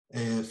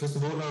First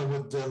of all, I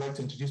would like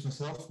to introduce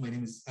myself. My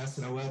name is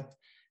Asir Awad.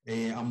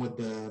 I'm with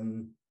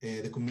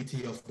the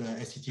committee of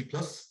the SUT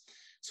Plus.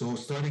 So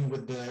starting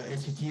with the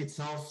SUT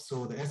itself,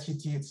 so the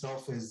SUT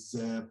itself is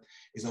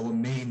our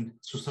main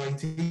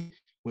society,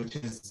 which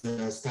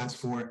stands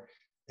for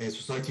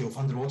Society of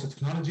Underwater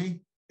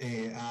Technology,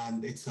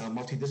 and it's a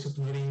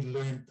multidisciplinary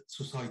learned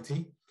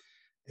society.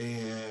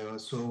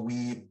 So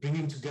we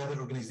bringing together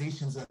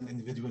organizations and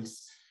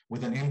individuals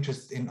with an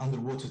interest in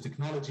underwater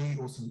technology,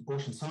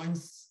 ocean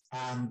science,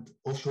 and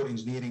offshore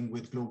engineering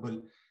with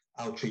global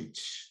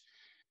outreach.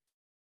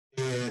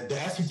 The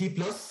SUT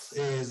Plus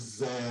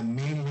is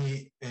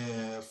mainly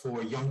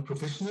for young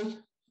professionals.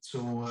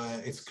 So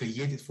it's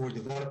created for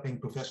developing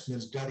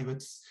professionals,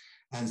 graduates,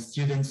 and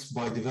students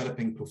by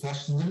developing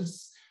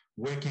professionals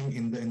working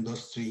in the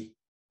industry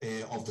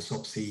of the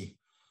subsea.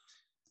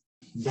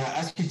 The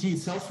SUT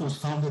itself was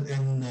founded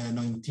in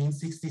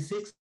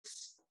 1966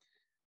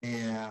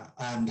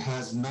 and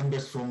has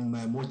members from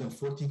more than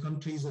 40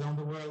 countries around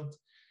the world,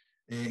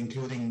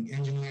 including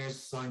engineers,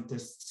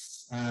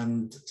 scientists,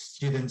 and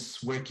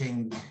students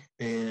working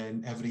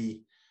in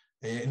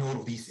all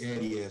of these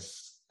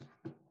areas.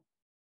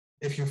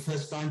 If you're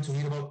first time to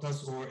hear about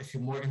us, or if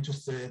you're more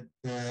interested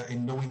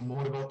in knowing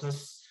more about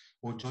us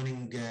or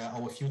joining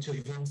our future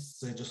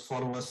events, just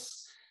follow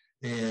us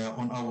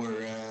on our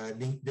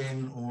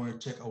LinkedIn or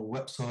check our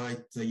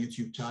website,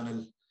 YouTube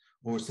channel,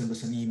 or send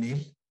us an email.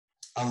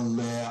 I'll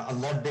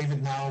let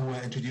David now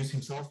introduce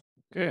himself.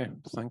 Okay,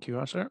 thank you,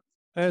 Asir.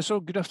 So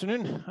good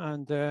afternoon,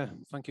 and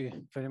thank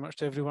you very much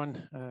to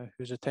everyone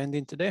who's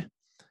attending today.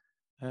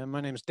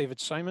 My name is David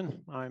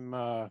Simon. I'm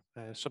a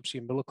subsea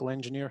umbilical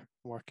engineer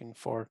working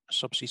for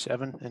Subsea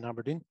 7 in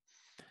Aberdeen.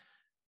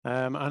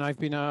 And I've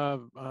been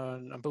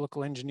an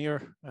umbilical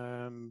engineer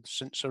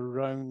since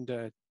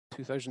around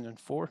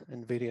 2004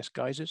 in various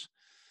guises.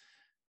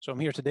 So I'm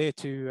here today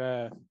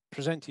to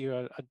present to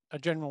you a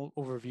general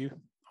overview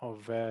of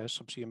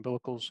subsea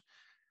umbilicals,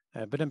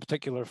 but in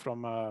particular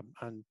from a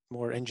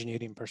more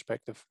engineering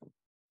perspective.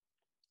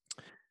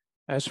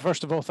 So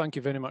first of all, thank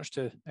you very much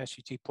to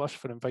SUT Plus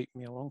for inviting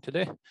me along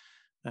today.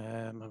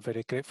 I'm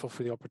very grateful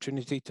for the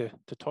opportunity to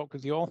talk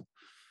with you all.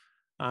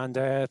 And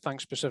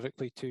thanks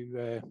specifically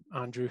to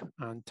Andrew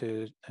and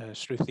to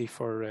Shruti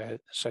for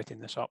setting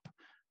this up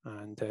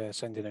and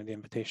sending out the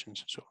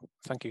invitations. So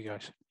thank you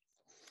guys.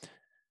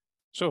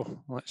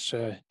 So let's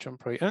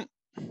jump right in.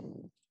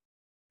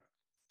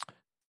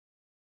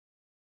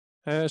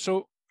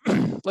 So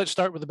let's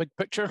start with the big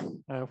picture.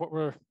 What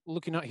we're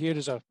looking at here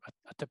is a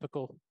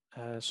typical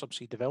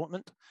subsea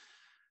development.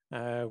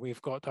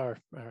 We've got our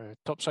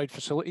topside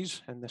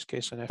facilities, in this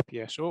case an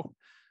FPSO.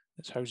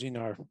 It's housing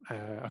our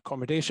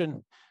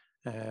accommodation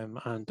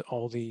and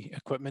all the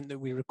equipment that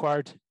we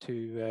required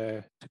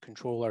to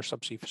control our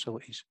subsea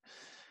facilities.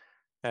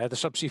 The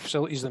subsea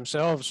facilities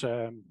themselves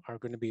are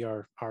going to be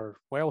our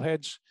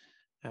wellheads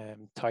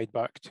tied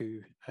back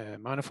to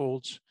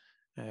manifolds,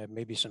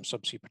 maybe some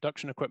subsea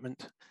production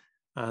equipment,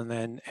 and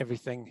then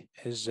everything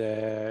is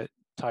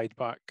tied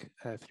back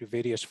through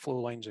various flow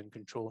lines and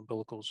control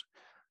umbilicals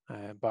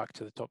back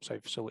to the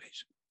topside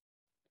facilities.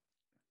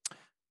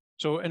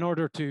 So in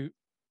order to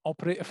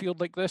operate a field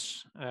like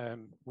this,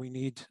 we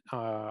need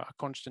a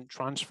constant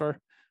transfer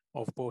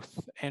of both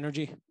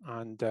energy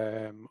and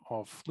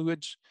of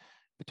fluids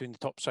between the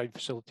topside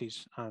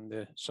facilities and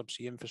the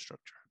subsea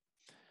infrastructure.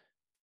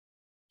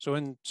 So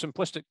in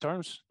simplistic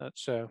terms,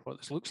 that's what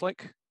this looks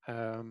like.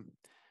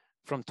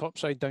 From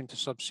topside down to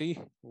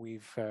subsea,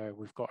 we've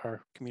got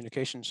our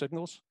communication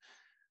signals.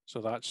 So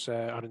that's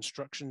our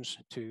instructions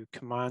to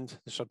command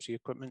the subsea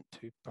equipment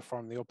to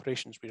perform the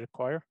operations we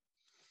require.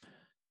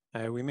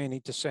 We may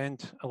need to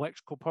send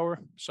electrical power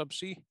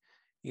subsea,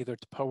 either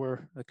to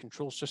power the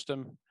control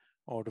system,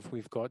 or if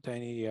we've got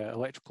any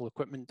electrical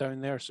equipment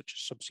down there, such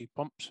as subsea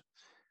pumps.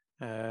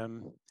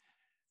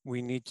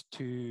 We need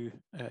to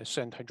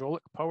send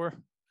hydraulic power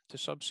to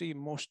subsea.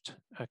 Most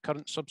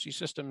current subsea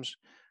systems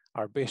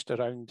are based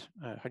around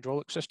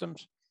hydraulic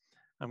systems,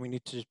 and we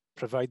need to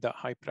provide that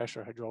high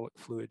pressure hydraulic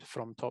fluid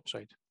from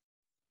topside.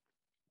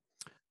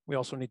 We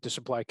also need to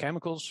supply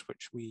chemicals,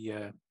 which we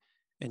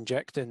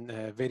inject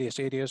in various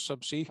areas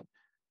subsea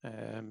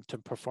to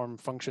perform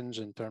functions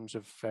in terms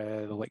of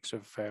the likes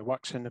of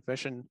wax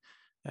inhibition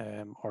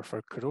or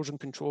for corrosion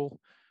control,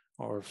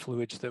 or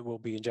fluids that will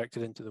be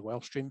injected into the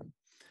well stream.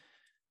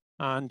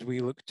 And we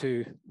look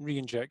to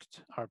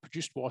re-inject our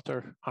produced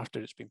water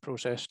after it's been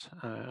processed,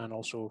 and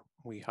also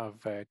we have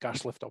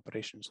gas lift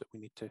operations that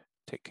we need to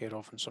take care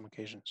of on some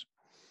occasions.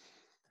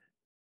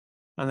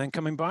 And then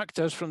coming back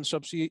to us from the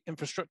subsea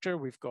infrastructure,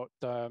 we've got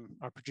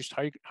our produced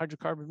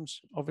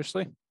hydrocarbons,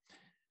 obviously.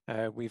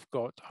 We've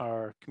got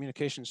our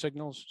communication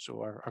signals,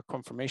 so our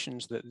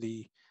confirmations that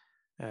the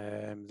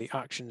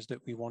actions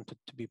that we wanted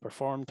to be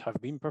performed have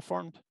been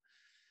performed.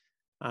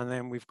 And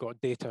then we've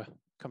got data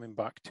coming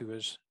back to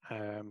us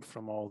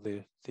from all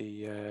the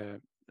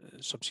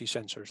subsea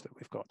sensors that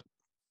we've got.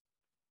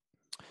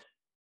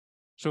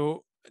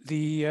 So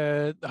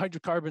The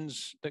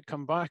hydrocarbons that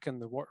come back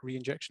and the water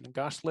reinjection and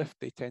gas lift,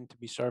 they tend to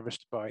be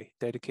serviced by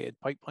dedicated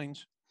pipelines.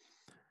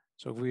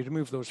 So if we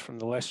remove those from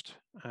the list,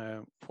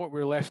 what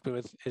we're left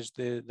with is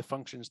the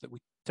functions that we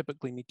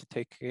typically need to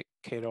take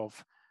care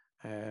of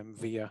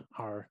via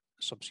our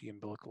subsea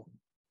umbilical.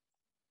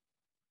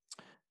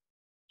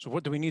 So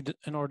what do we need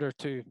in order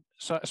to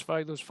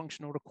satisfy those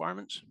functional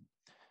requirements?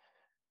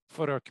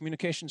 For our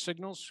communication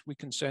signals, we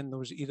can send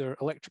those either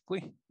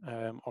electrically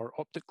or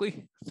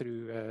optically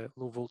through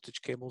low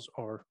voltage cables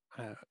or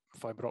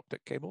fiber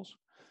optic cables.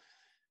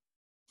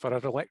 For our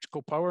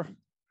electrical power,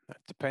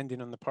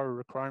 depending on the power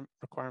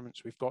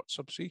requirements we've got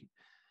subsea,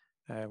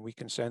 we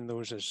can send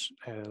those as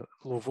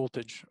low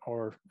voltage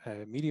or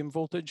medium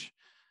voltage.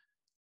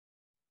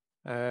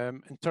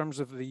 In terms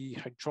of the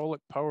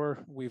hydraulic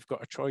power, we've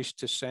got a choice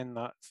to send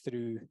that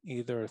through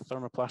either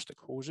thermoplastic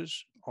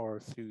hoses or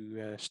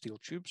through steel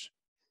tubes.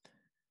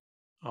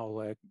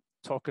 I'll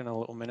talk in a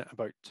little minute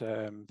about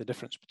the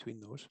difference between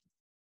those.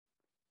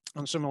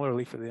 And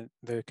similarly for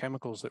the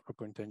chemicals that we're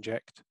going to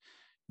inject,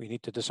 we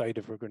need to decide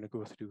if we're going to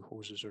go through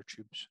hoses or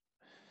tubes.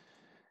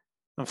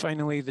 And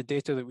finally, the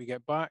data that we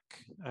get back,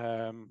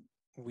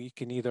 we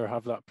can either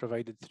have that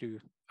provided through,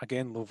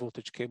 again, low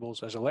voltage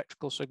cables as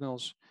electrical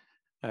signals,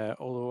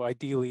 although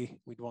ideally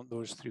we'd want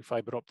those through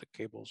fiber optic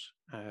cables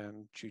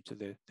due to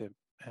the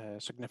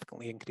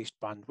significantly increased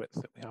bandwidth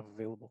that we have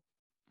available.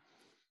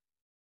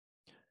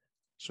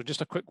 So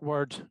just a quick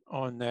word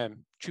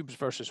on tubes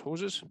versus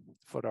hoses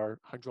for our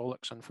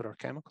hydraulics and for our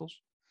chemicals.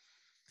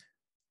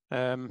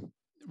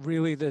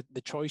 Really,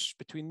 the choice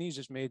between these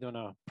is made on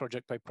a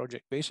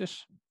project-by-project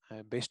basis,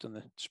 based on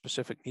the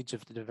specific needs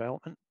of the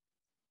development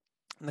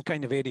and the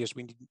kind of areas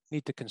we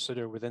need to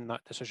consider within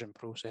that decision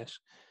process.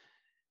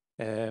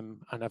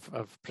 And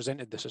I've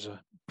presented this as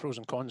a pros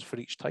and cons for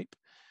each type.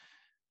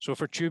 So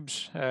for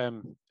tubes,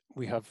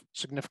 we have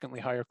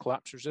significantly higher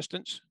collapse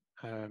resistance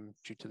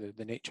due to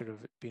the nature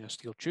of it being a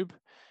steel tube.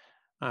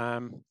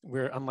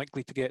 We're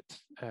unlikely to get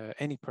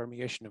any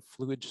permeation of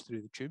fluids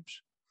through the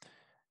tubes.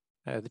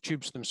 The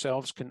tubes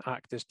themselves can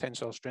act as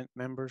tensile strength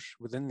members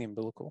within the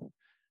umbilical,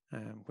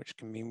 which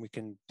can mean we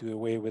can do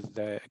away with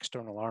the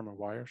external armor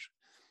wires,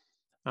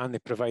 and they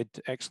provide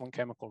excellent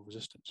chemical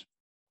resistance.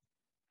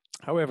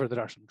 However, there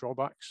are some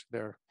drawbacks.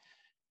 They're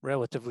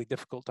relatively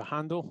difficult to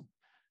handle.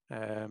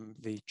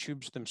 The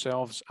tubes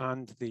themselves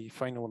and the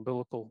final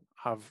umbilical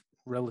have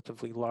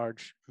relatively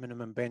large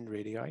minimum bend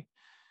radii.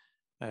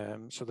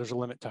 So there's a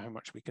limit to how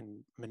much we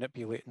can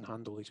manipulate and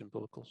handle these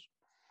umbilicals.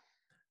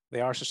 They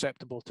are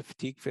susceptible to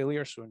fatigue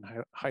failure. So in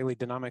highly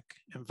dynamic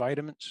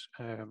environments,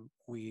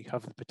 we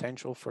have the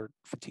potential for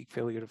fatigue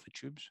failure of the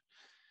tubes.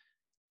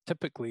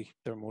 Typically,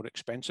 they're more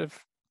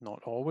expensive,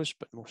 not always,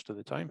 but most of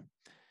the time.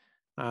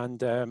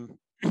 And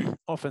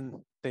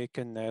often they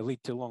can lead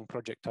to long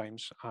project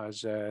times,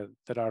 as there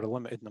are a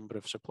limited number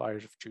of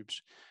suppliers of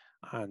tubes.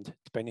 And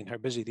depending how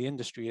busy the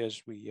industry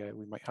is, we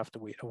might have to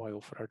wait a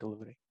while for our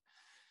delivery.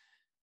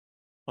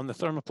 On the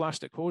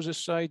thermoplastic hoses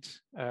side,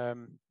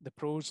 the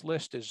pros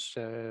list is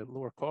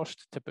lower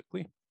cost,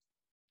 typically.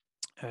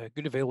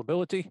 Good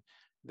availability.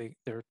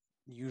 They're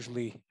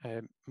usually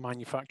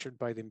manufactured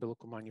by the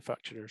umbilical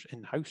manufacturers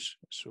in-house,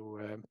 so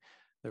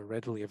they're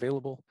readily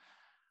available,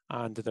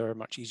 and they're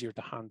much easier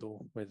to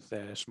handle with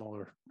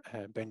smaller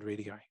bend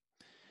radii.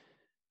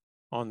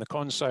 On the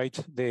con side,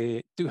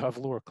 they do have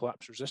lower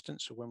collapse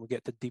resistance, so when we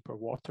get to deeper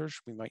waters,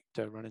 we might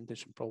run into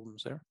some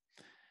problems there.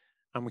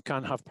 And we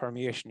can have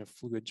permeation of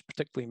fluids,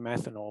 particularly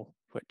methanol,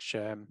 which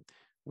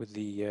with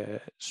the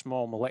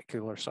small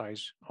molecular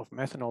size of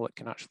methanol, it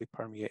can actually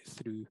permeate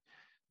through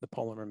the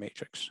polymer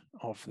matrix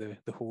of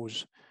the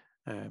hose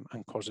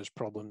and causes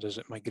problems as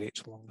it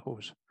migrates along the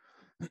hose.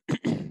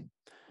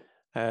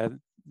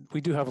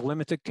 We do have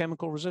limited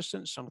chemical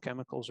resistance. Some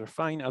chemicals are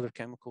fine, other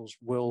chemicals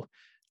will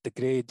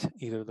degrade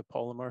either the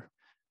polymer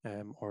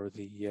or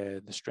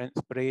the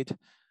strength braid,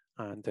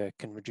 and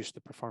can reduce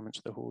the performance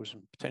of the hose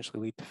and potentially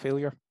lead to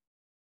failure.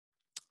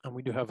 And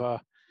we do have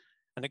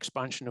an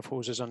expansion of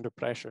hoses under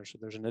pressure. So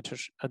there's an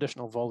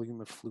additional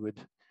volume of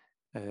fluid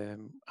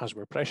as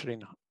we're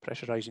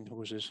pressurizing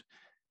hoses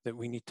that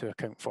we need to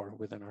account for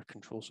within our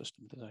control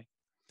system design.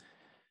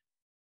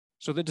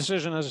 So the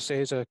decision, as I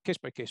say, is a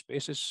case-by-case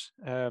basis.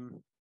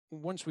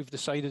 Once we've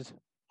decided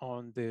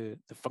on the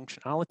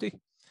functionality,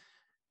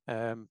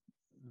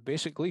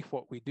 basically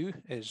what we do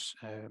is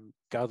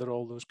gather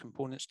all those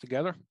components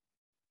together.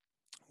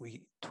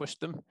 We twist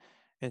them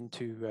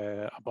into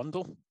a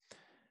bundle.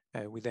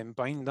 We then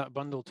bind that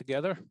bundle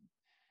together.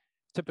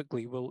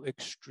 Typically, we'll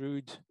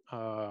extrude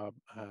a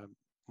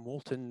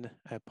molten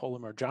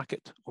polymer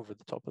jacket over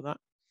the top of that.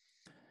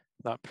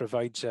 That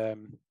provides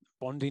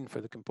bonding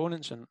for the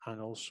components and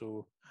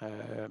also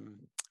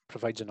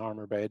provides an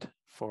armor bed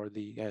for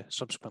the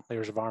subsequent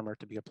layers of armor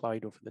to be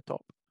applied over the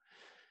top.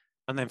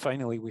 And then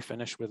finally, we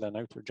finish with an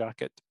outer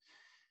jacket,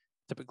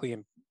 typically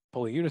in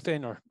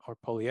polyurethane or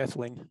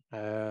polyethylene,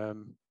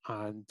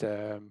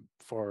 and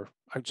for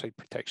outside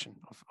protection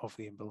of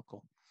the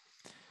umbilical.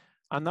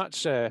 And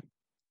that's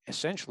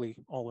essentially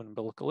all an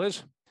umbilical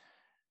is.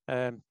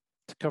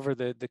 To cover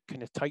the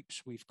kind of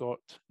types we've got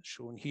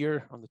shown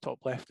here, on the top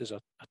left is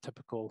a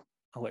typical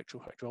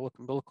electro-hydraulic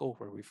umbilical,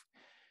 where we've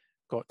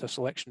got a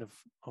selection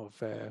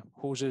of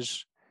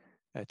hoses.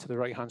 To the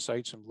right-hand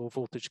side, some low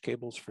voltage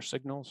cables for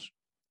signals.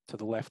 To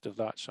the left of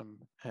that, some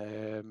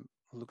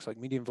looks like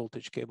medium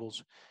voltage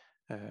cables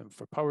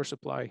for power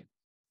supply.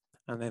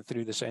 And then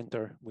through the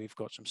center, we've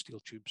got some steel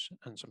tubes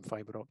and some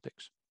fiber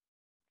optics.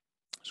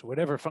 So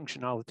whatever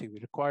functionality we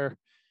require,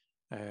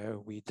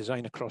 we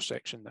design a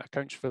cross-section that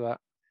accounts for that,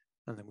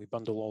 and then we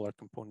bundle all our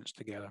components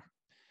together.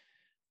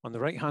 On the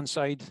right-hand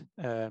side,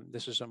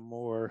 this is a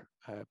more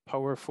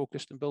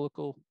power-focused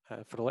umbilical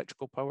for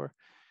electrical power.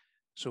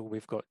 So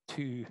we've got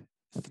two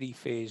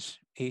 3-phase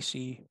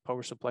AC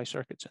power supply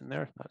circuits in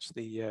there. That's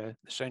the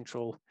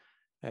central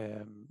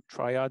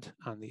triad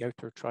and the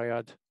outer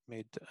triad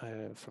made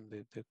from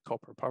the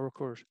copper power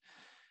cores.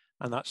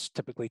 And that's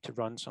typically to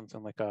run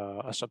something like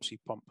a subsea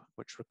pump,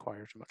 which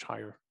requires a much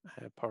higher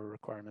power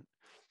requirement.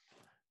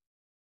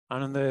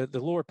 And in the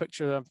lower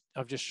picture,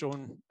 I've just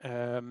shown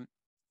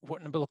what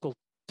an umbilical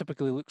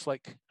typically looks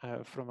like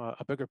from a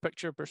bigger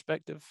picture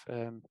perspective.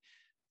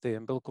 The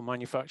umbilical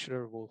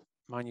manufacturer will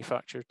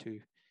manufacture to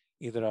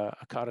either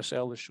a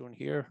carousel as shown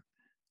here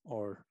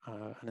or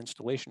an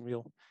installation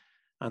reel,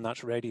 and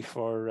that's ready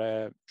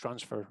for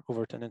transfer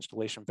over to an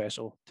installation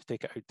vessel to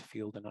take it out to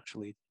field and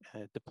actually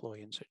deploy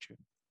in situ.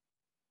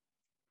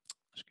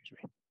 Excuse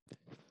me.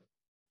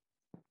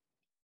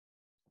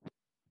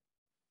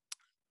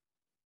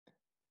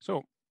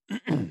 So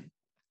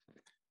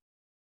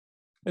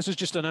this is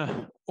just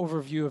an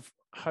overview of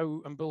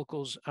how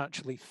umbilicals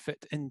actually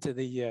fit into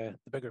the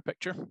bigger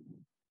picture.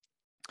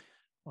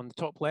 On the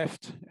top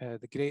left,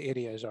 the grey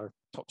area is our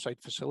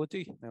topside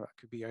facility. Now that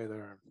could be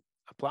either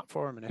a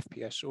platform, an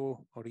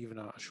FPSO, or even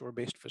a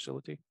shore-based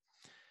facility.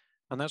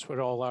 And that's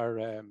where all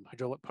our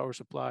hydraulic power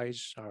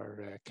supplies,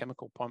 our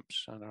chemical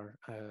pumps, and our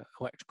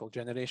electrical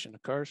generation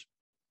occurs.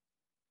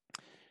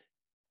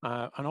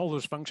 And all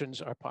those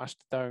functions are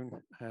passed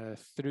down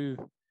through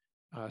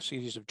a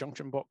series of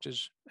junction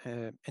boxes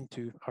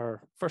into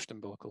our first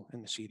umbilical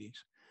in the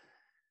series.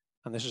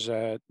 And this is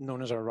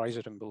known as our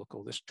riser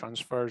umbilical. This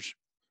transfers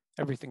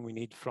everything we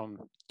need from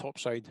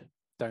topside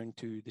down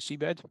to the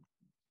seabed.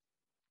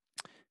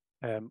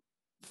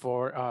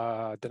 For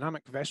a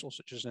dynamic vessel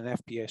such as an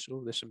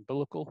FPSO, this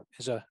umbilical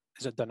is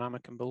a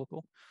dynamic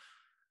umbilical.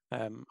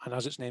 And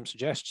as its name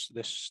suggests,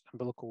 this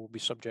umbilical will be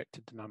subject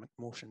to dynamic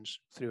motions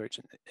throughout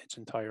its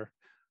entire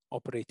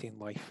operating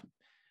life.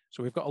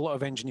 So we've got a lot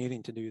of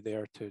engineering to do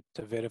there to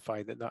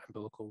verify that that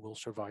umbilical will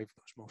survive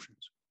those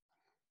motions.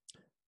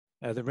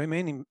 The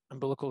remaining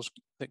umbilicals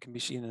that can be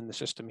seen in the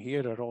system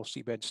here are all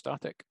seabed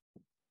static.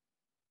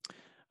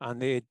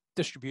 And they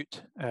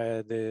distribute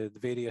the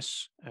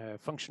various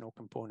functional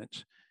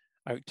components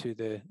out to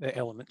the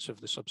elements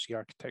of the subsea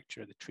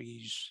architecture, the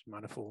trees,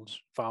 manifolds,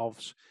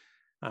 valves,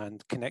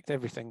 and connect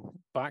everything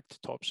back to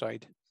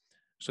topside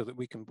so that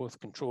we can both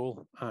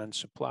control and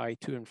supply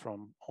to and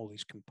from all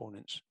these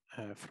components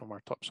from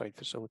our topside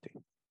facility.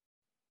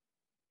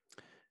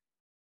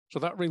 So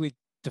that really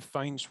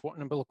defines what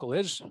an umbilical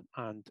is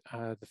and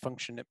the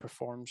function it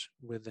performs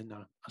within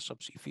a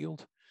subsea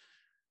field.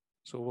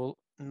 So we'll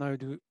now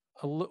do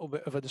a little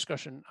bit of a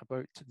discussion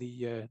about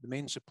the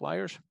main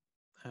suppliers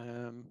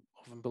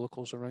of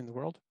umbilicals around the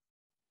world.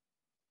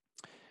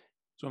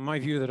 So in my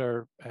view,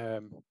 there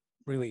are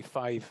really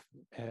 5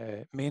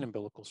 main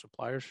umbilical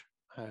suppliers,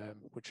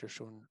 which are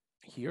shown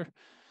here.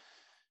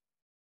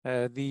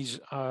 These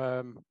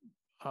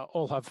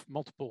all have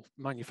multiple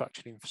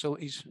manufacturing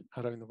facilities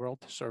around the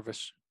world to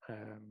service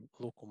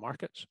local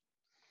markets.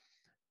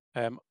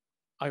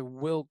 I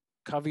will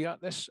caveat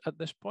this at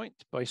this point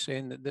by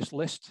saying that this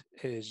list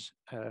is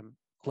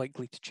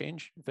likely to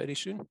change very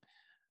soon.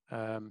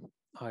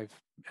 I've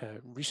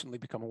recently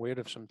become aware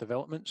of some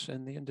developments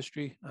in the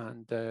industry,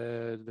 and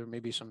there may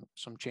be some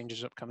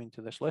changes upcoming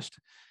to this list.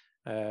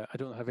 I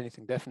don't have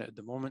anything definite at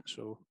the moment,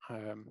 so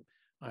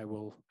I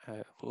will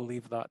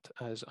leave that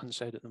as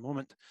unsaid at the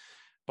moment.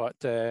 But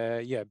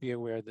yeah, be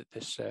aware that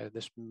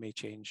this may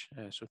change,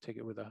 so take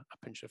it with a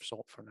pinch of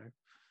salt for now.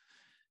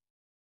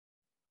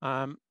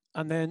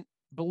 And then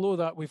below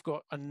that, we've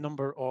got a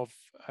number of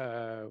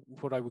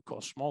what I would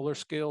call smaller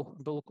scale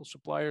umbilical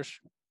suppliers.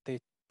 They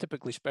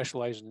typically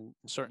specialize in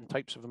certain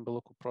types of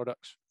umbilical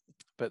products,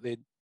 but they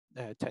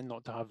tend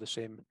not to have the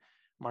same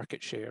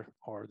market share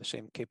or the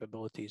same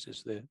capabilities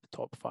as the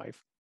top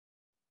 5.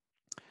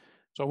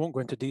 So I won't go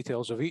into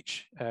details of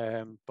each,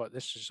 but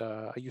this is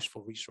a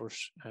useful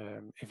resource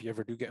if you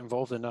ever do get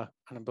involved in an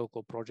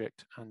umbilical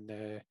project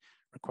and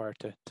require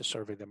to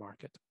survey the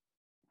market.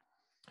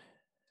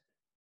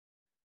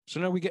 So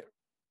now we get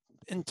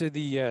into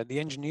the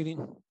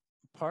engineering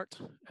part,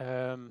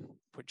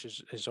 which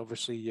is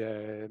obviously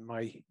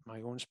my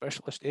own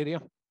specialist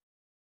area.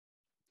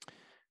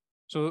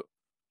 So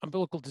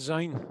umbilical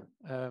design,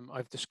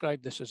 I've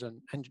described this as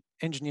an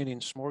engineering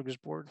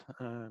smorgasbord.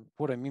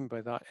 What I mean by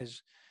that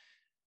is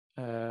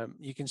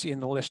you can see in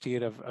the list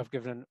here, I've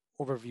given an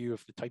overview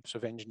of the types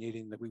of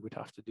engineering that we would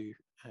have to do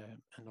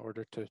in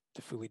order to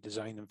fully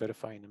design and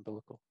verify an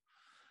umbilical.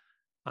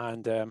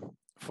 And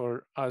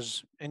for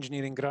us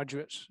engineering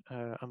graduates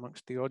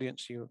amongst the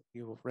audience,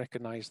 you'll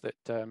recognize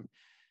that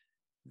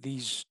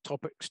these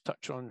topics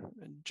touch on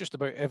just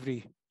about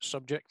every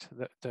subject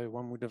that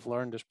one would have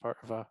learned as part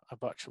of a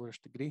bachelor's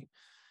degree.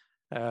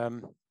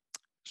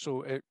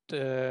 So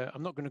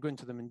I'm not going to go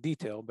into them in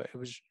detail, but it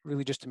was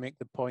really just to make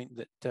the point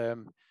that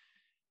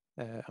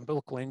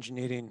umbilical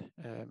engineering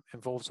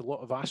involves a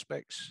lot of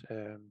aspects.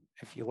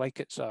 If you like,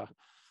 it's a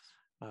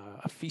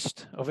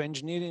feast of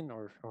engineering,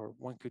 or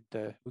one we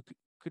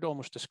could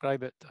almost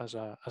describe it as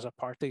a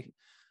party.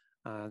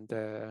 And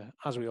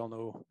as we all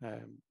know,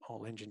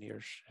 all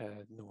engineers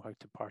know how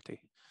to party.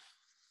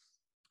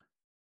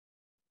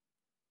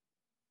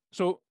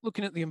 So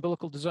looking at the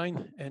umbilical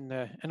design in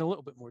a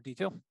little bit more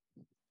detail.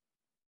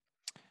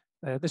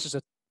 This is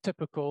a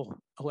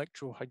typical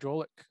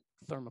electrohydraulic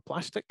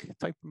thermoplastic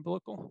type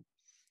umbilical.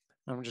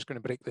 And I'm just going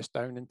to break this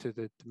down into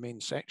the main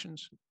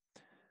sections.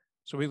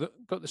 So we've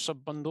got the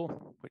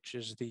sub-bundle, which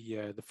is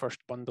the first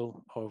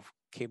bundle of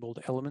cabled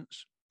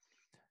elements.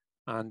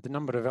 And the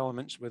number of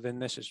elements within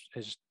this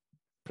is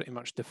pretty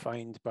much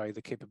defined by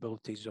the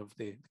capabilities of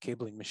the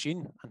cabling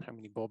machine and how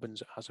many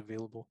bobbins it has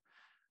available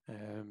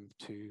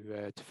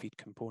to feed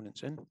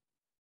components in.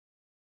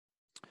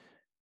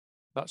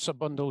 That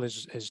sub-bundle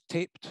is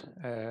taped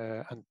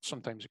and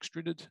sometimes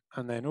extruded.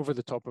 And then over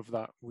the top of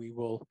that, we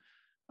will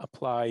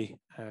apply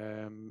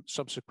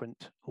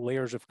subsequent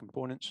layers of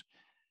components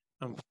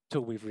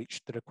until we've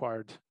reached the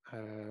required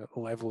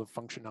level of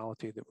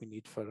functionality that we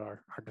need for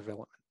our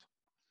development.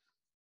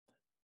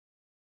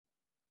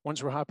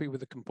 Once we're happy with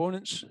the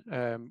components,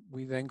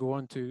 we then go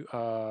on to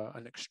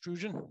an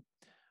extrusion,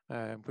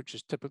 which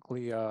is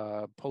typically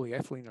a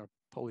polyethylene or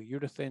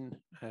polyurethane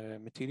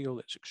material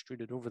that's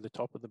extruded over the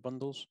top of the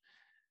bundles.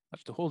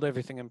 That's to hold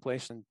everything in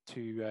place and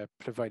to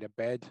provide a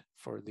bed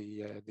for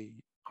the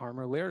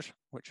armor layers,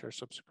 which are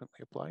subsequently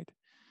applied.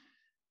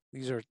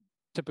 These are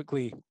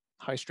typically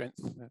high-strength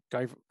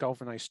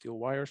galvanized steel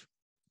wires.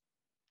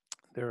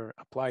 They're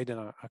applied in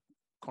a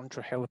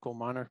contra-helical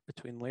manner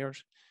between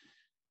layers,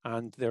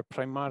 and they're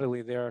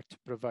primarily there to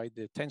provide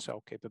the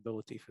tensile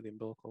capability for the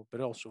umbilical,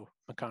 but also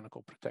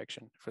mechanical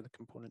protection for the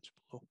components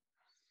below.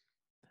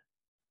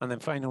 And then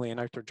finally, an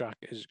outer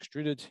jacket is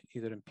extruded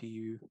either in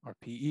PU or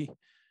PE,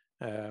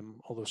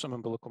 although some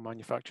umbilical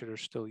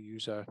manufacturers still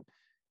use a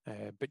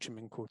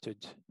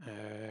bitumen-coated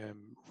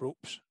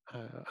ropes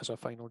as a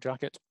final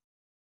jacket.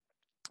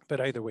 But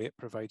either way, it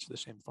provides the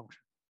same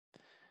function.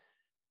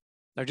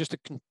 Now, just to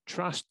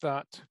contrast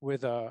that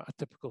with a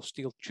typical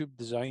steel tube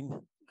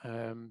design,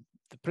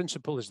 the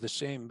principle is the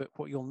same, but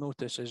what you'll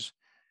notice is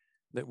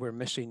that we're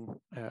missing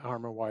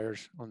armor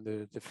wires on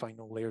the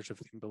final layers of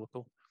the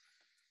umbilical.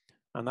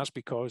 And that's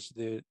because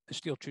the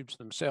steel tubes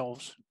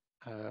themselves,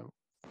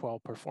 while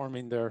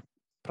performing their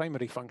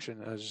primary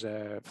function as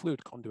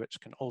fluid conduits,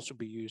 can also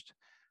be used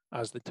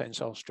as the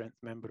tensile strength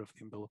member of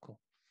the umbilical.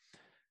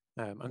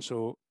 And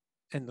so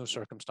in those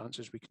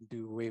circumstances, we can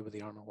do away with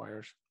the armor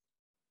wires.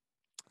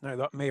 Now,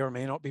 that may or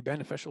may not be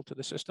beneficial to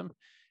the system.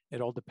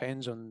 It all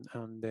depends on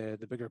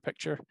the bigger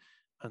picture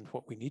and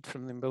what we need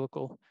from the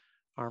umbilical.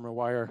 Armor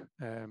wire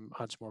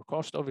adds more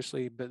cost,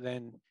 obviously, but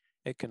then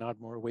it can add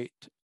more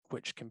weight,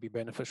 which can be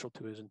beneficial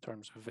to us in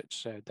terms of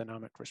its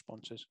dynamic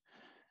responses.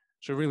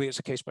 So really, it's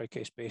a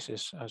case-by-case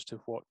basis as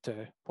to what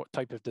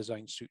type of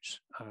design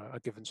suits a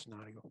given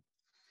scenario.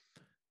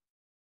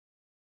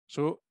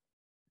 So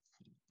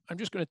I'm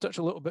just going to touch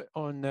a little bit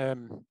on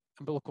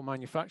umbilical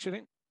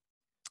manufacturing.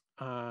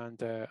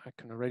 And I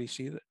can already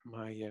see that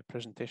my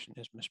presentation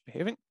is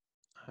misbehaving.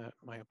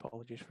 My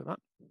apologies for that.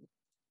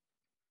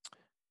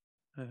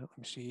 Let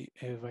me see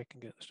if I can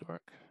get this to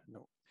work.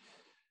 No.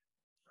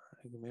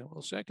 Give me a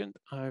little second.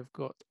 I've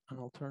got an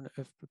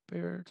alternative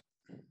prepared.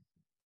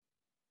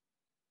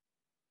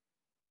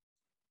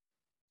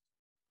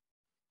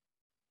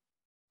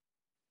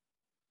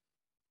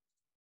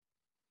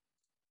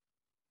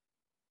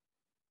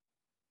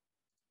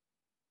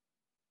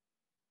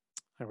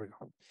 There we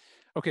go.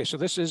 Okay, so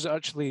this is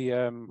actually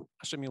a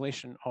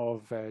simulation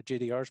of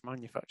JDR's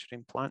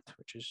manufacturing plant,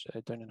 which is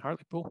down in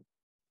Hartlepool.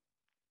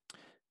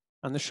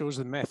 And this shows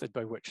the method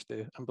by which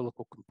the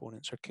umbilical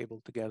components are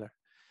cabled together.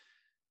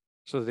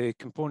 So the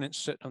components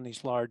sit on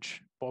these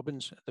large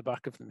bobbins at the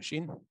back of the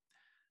machine.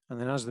 And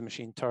then as the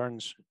machine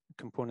turns,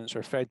 components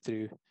are fed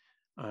through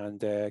and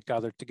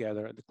gathered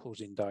together at the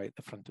closing die at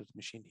the front of the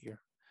machine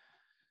here.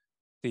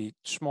 The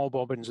small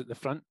bobbins at the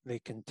front, they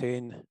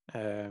contain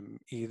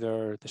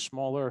either the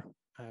smaller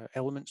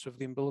elements of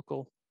the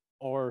umbilical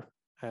or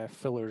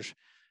fillers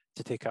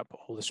to take up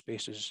all the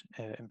spaces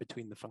in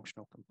between the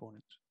functional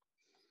components.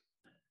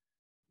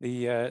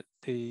 The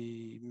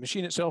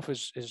machine itself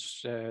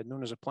is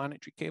known as a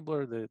planetary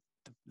cabler. The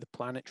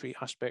planetary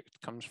aspect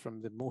comes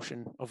from the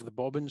motion of the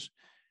bobbins,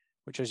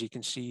 which, as you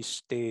can see,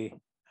 stay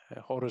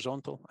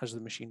horizontal as the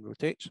machine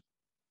rotates.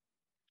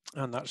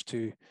 And that's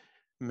to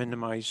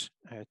minimize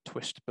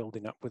twist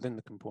building up within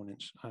the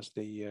components as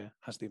the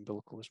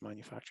umbilical is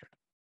manufactured.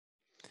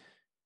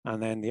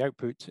 And then the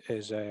output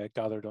is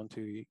gathered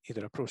onto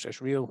either a process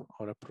reel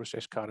or a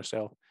process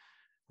carousel,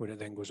 where it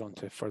then goes on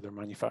to further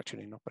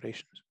manufacturing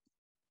operations.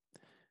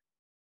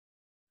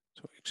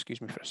 So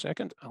excuse me for a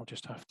second, I'll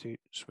just have to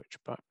switch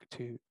back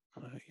to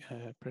my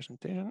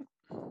presentation,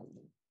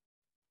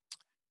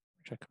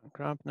 which I can't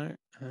grab now.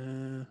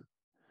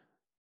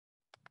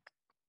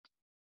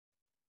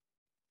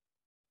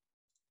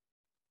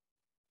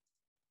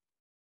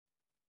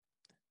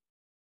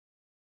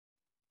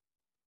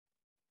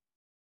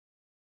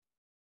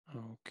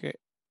 Okay.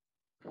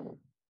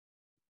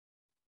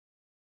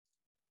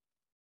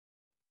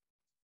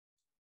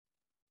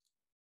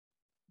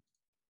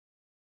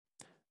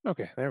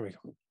 Okay, there we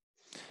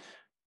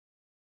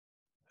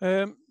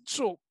go.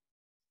 So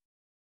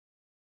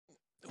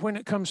when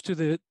it comes to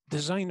the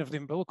design of the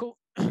umbilical,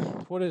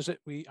 what is it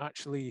we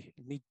actually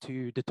need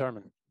to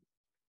determine?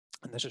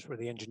 And this is where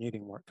the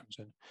engineering work comes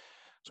in.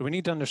 So we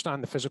need to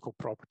understand the physical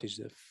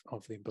properties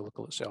of the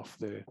umbilical itself,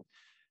 the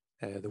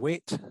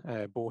weight,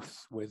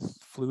 both with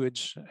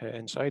fluids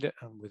inside it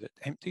and with it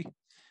empty,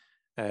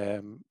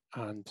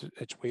 and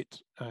its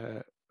weight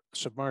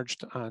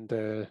submerged and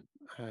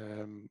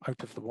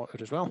out of the water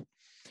as well.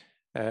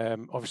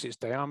 Obviously its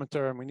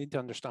diameter, and we need to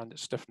understand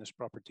its stiffness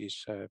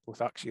properties, both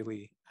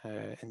axially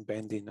in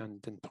bending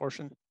and in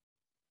torsion.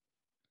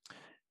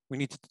 We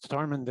need to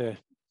determine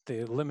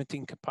the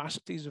limiting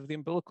capacities of the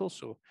umbilical,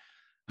 so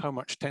how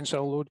much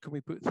tensile load can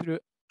we put through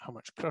it, how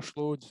much crush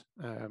load,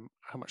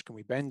 how much can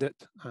we bend it,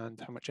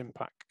 and how much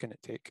impact can it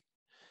take.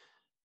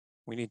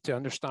 We need to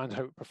understand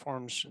how it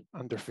performs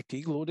under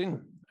fatigue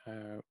loading,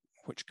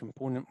 which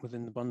component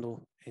within the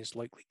bundle is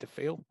likely to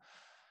fail.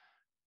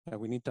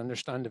 We need to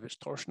understand if it's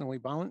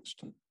torsionally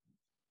balanced,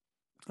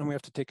 and we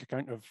have to take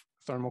account of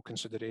thermal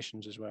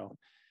considerations as well.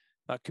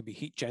 That could be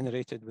heat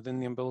generated within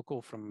the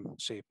umbilical from,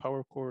 say,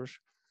 power cores,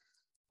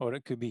 or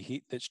it could be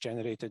heat that's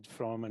generated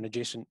from an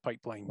adjacent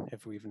pipeline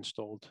if we've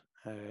installed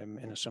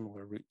in a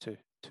similar route to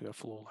a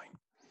flow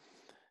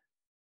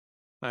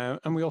line.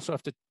 And we also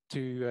have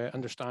to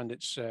understand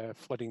its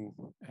flooding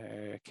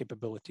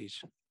capabilities.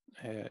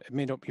 It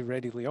may not be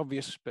readily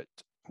obvious, but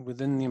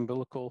within the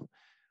umbilical,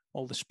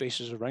 all the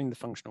spaces around the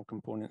functional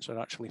components are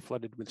actually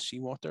flooded with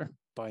seawater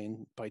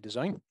by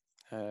design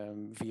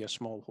via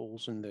small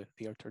holes in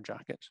the outer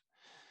jackets.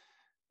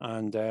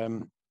 And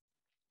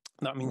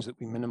that means that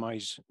we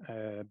minimize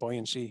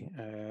buoyancy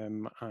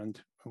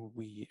and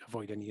we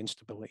avoid any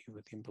instability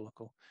with the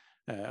umbilical,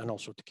 and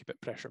also to keep it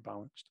pressure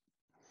balanced.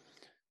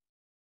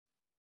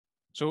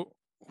 So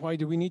why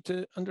do we need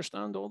to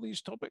understand all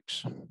these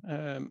topics?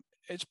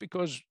 It's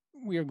because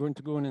we are going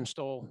to go and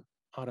install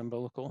our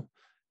umbilical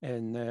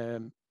in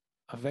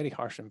a very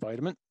harsh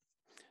environment.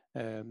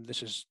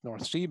 This is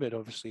North Sea, but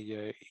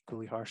obviously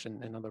equally harsh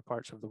in other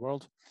parts of the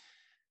world.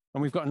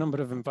 And we've got a number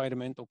of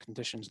environmental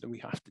conditions that we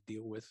have to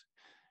deal with.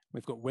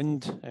 We've got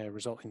wind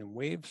resulting in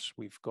waves,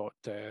 we've got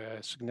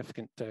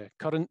significant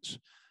currents,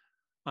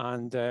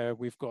 and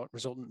we've got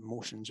resultant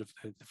motions of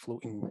the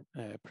floating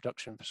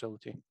production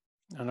facility.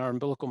 And our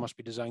umbilical must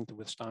be designed to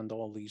withstand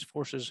all these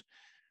forces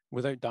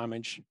without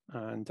damage,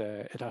 and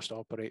it has to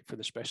operate for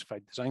the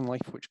specified design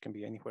life, which can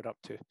be anywhere up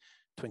to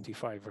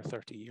 25 or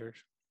 30 years.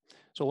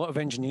 So a lot of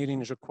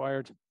engineering is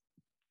required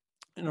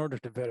in order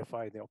to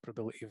verify the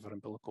operability of our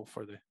umbilical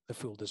for the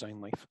full design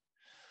life.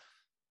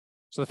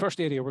 So the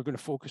first area we're going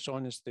to focus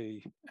on is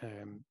the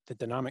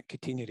dynamic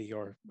catenary,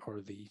 or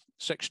the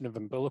section of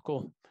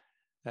umbilical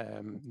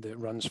that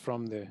runs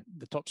from the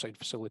topside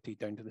facility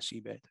down to the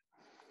seabed.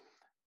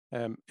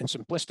 In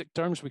simplistic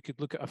terms, we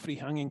could look at a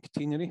free-hanging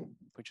catenary,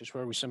 which is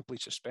where we simply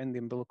suspend the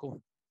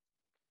umbilical.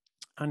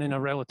 And in a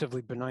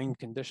relatively benign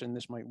condition,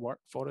 this might work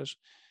for us.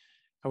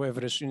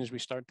 However, as soon as we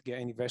start to get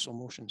any vessel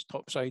motions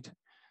topside,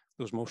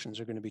 those motions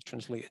are going to be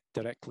translated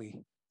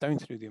directly down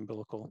through the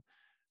umbilical,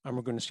 and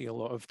we're going to see a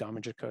lot of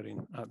damage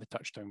occurring at the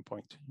touchdown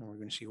point. And we're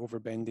going to see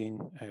overbending,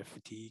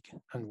 fatigue,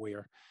 and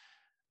wear.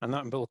 And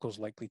that umbilical is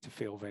likely to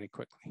fail very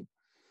quickly.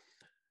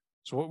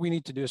 So what we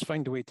need to do is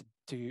find a way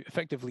to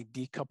effectively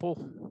decouple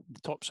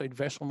the topside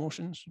vessel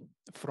motions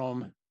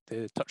from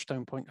the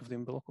touchdown point of the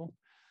umbilical.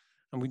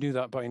 And we do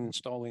that by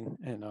installing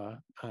in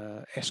a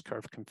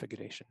S-curve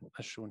configuration,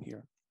 as shown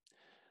here.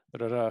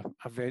 There are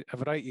a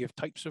variety of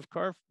types of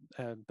curve,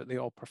 but they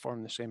all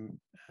perform the same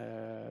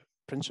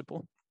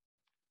principle,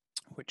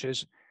 which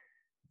is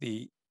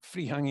the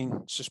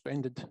free-hanging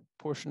suspended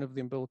portion of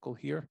the umbilical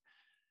here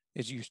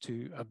is used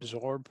to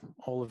absorb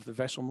all of the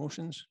vessel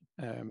motions.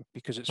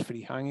 Because it's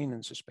free-hanging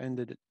and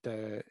suspended,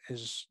 it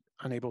is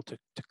unable to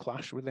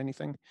clash with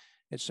anything.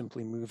 It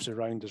simply moves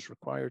around as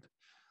required.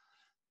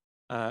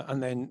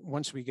 And then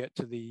once we get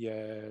to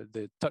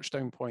the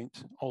touchdown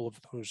point, all of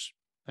those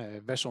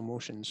vessel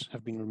motions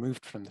have been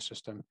removed from the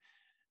system,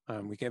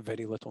 and we get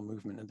very little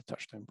movement at the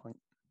touchdown point.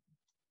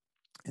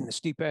 In the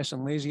steep S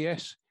and lazy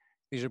S,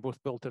 these are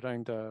both built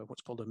around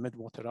what's called a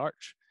mid-water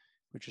arch,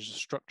 which is a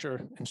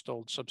structure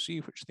installed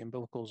subsea, which the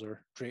umbilicals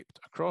are draped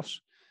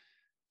across.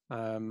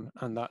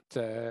 and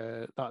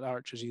that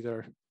arch is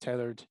either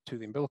tethered to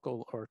the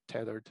umbilical or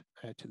tethered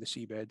to the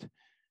seabed.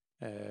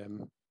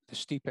 The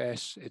steep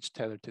S, it's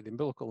tethered to the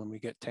umbilical, and we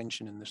get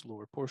tension in this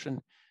lower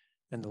portion.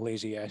 In the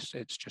lazy S,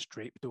 it's just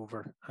draped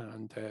over,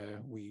 and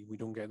we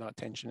don't get that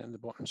tension in the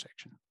bottom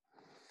section.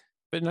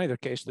 But in either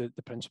case, the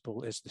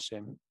principle is the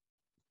same.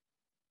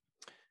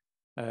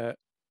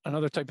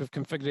 Another type of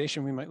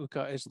configuration we might look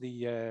at is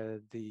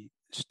the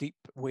steep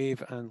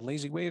wave and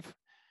lazy wave.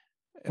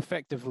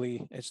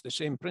 Effectively, it's the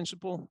same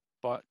principle,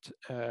 but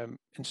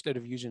instead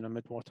of using a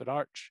mid-water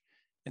arch,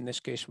 in this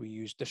case, we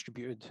use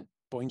distributed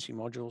buoyancy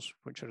modules,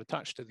 which are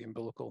attached to the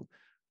umbilical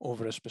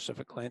over a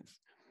specific length.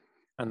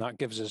 And that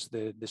gives us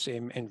the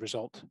same end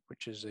result,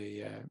 which is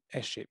a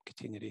S-shaped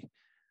catenary,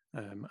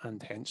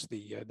 and hence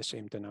the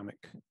same dynamic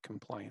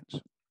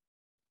compliance.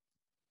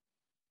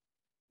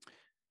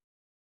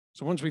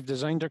 So once we've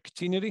designed our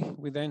catenary,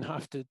 we then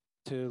have to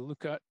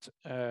look at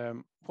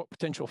what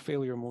potential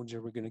failure modes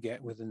are we going to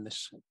get within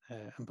this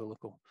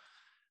umbilical.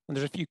 And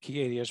there's a few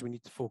key areas we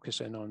need to focus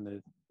in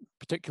on,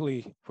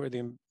 particularly where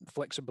the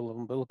flexible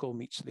umbilical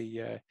meets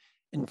the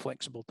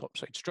inflexible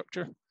topside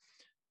structure.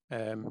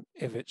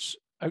 If it's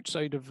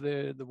outside of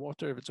the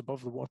water, if it's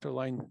above the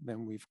waterline,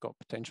 then we've got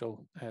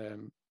potential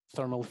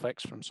thermal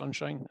effects from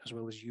sunshine as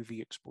well as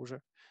UV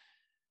exposure.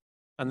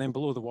 And then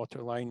below the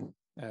waterline,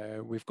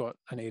 we've got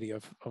an area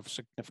of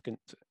significant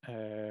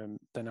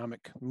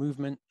dynamic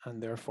movement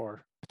and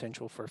therefore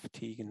potential for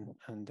fatigue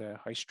and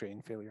high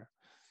strain failure.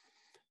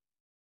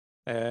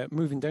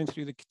 Moving down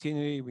through the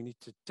catenary, we need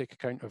to take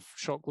account of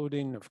shock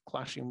loading, of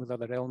clashing with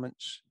other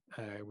elements.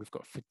 We've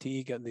got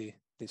fatigue at the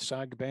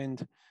sag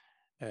bend.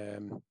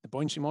 The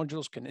buoyancy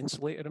modules can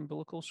insulate our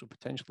umbilical, so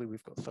potentially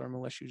we've got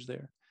thermal issues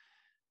there.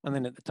 And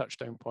then at the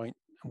touchdown point,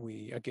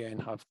 we again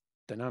have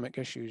dynamic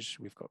issues.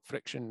 We've got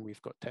friction,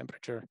 we've got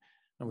temperature,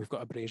 and we've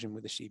got abrasion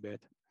with the seabed.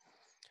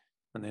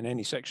 And then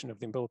any section of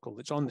the umbilical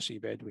that's on the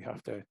seabed, we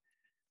have to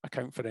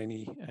account for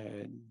any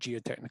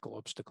geotechnical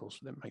obstacles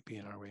that might be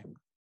in our way.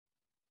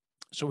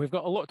 So we've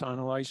got a lot to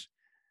analyze.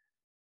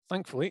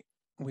 Thankfully,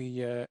 we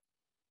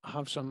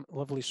have some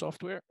lovely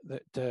software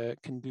that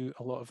can do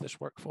a lot of this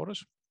work for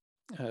us.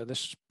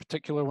 This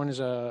particular one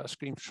is a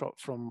screenshot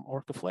from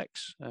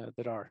Orcaflex.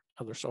 There are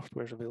other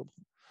softwares available.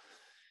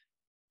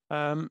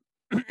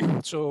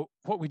 So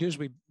what we do is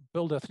we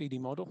build a 3D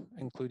model,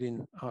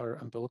 including our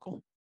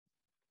umbilical.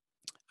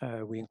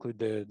 We include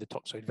the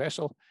topside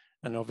vessel,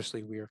 and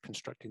obviously we are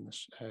constructing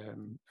this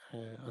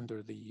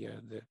under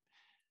the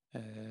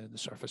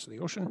surface of the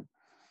ocean.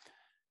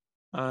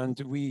 And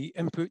we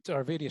input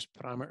our various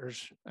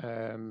parameters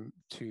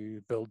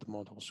to build the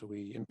model. So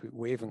we input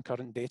wave and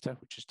current data,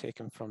 which is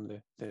taken from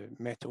the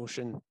Met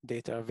Ocean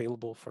data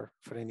available for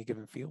any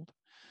given field.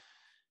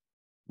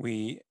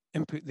 We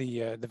input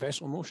the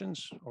vessel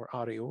motions, or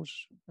RAOs.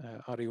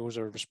 RAOs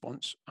are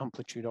response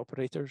amplitude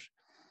operators,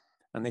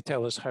 and they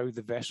tell us how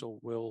the vessel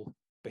will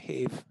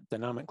behave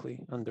dynamically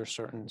under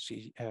certain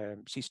sea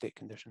state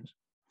conditions.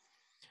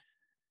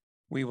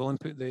 We will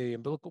input the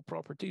umbilical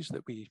properties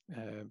that we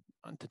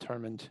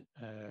determined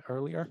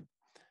earlier,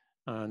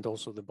 and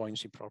also the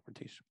buoyancy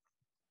properties.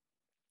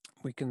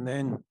 We can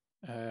then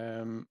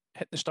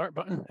hit the start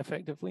button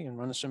effectively and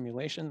run a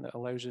simulation that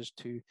allows us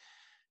to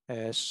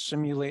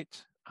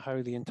simulate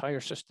how the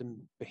entire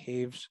system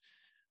behaves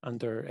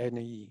under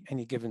any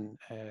given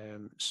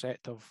set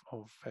of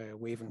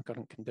wave and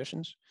current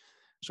conditions.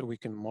 So we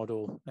can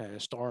model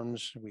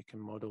storms, we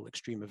can model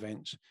extreme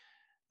events,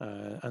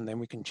 and then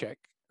we can check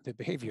the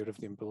behavior of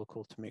the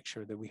umbilical to make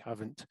sure that we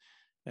haven't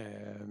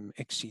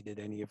exceeded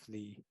any of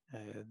the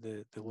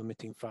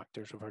limiting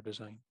factors of our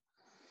design.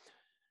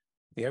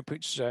 The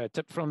outputs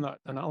tipped from that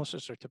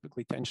analysis are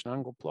typically tension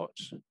angle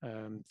plots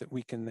that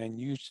we can then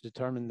use to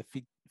determine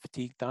the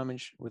fatigue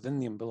damage within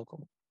the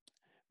umbilical.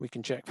 We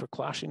can check for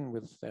clashing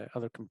with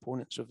other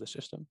components of the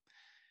system.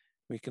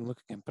 We can look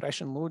at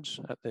compression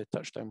loads at the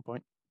touchdown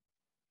point.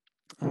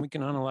 And we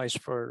can analyze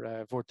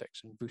for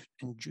vortex and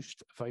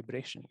induced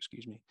vibration,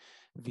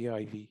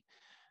 VIV.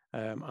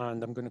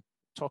 And I'm going to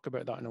talk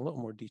about that in a little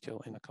more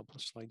detail in a couple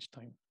of slides'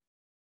 time.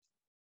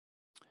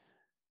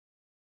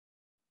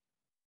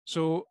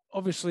 So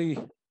obviously,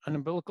 an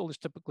umbilical is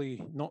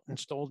typically not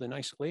installed in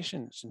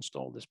isolation. It's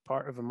installed as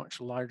part of a much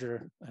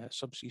larger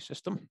subsea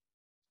system.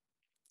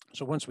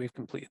 So once we've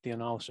completed the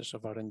analysis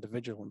of our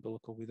individual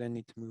umbilical, we then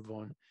need to move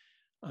on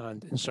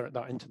and insert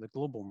that into the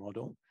global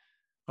model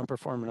and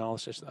perform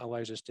analysis that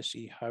allows us to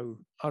see how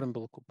our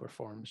umbilical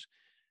performs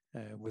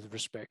with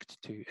respect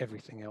to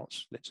everything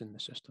else that's in the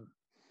system.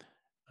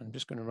 I'm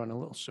just going to run a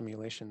little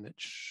simulation that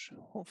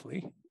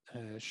hopefully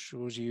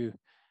shows you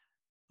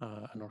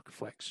an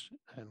Orcaflex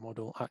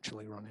model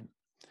actually running.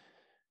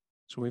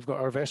 So we've got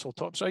our vessel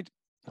topside,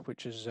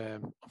 which is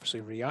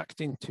obviously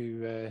reacting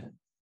to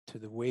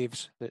the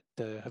waves that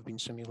have been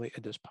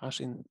simulated as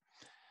passing.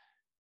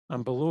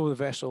 And below the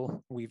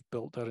vessel, we've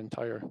built our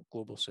entire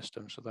global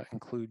system. So that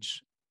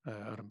includes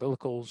our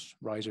umbilicals,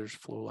 risers,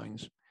 flow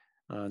lines,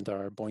 and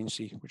our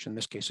buoyancy, which in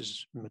this case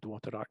is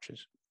mid-water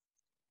arches.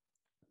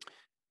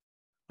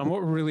 And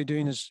what we're really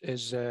doing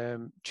is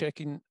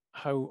checking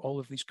how all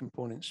of these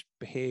components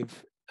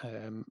behave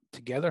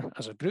together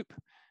as a group,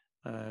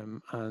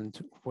 and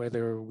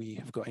whether we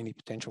have got any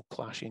potential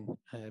clashing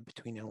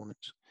between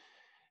elements.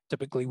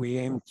 Typically, we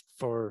aim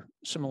for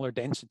similar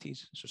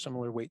densities, so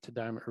similar weight to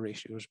diameter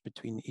ratios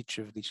between each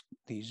of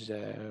these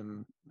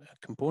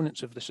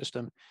components of the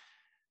system,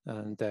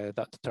 and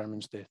that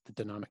determines the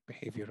dynamic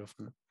behavior of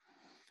them.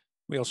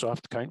 We also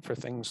have to account for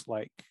things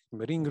like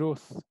marine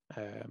growth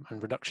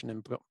and reduction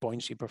in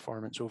buoyancy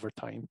performance over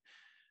time,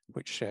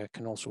 which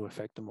can also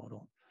affect the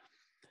model.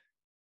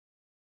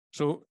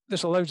 So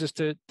this allows us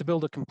to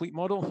build a complete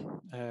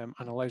model and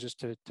allows us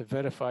to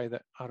verify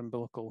that our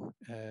umbilical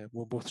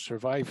will both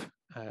survive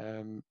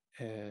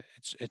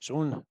its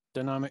own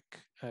dynamic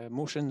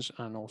motions,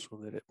 and also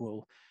that it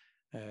will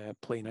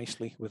play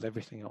nicely with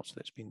everything else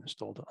that's been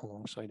installed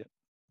alongside it.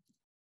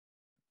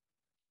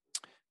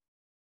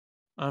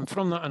 And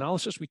from that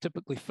analysis, we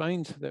typically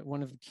find that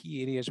one of the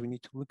key areas we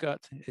need to look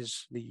at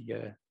is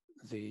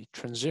the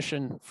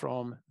transition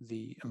from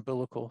the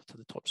umbilical to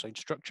the topside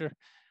structure.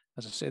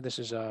 As I say, this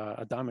is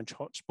a damage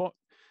hotspot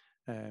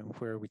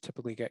where we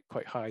typically get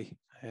quite high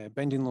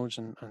bending loads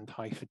and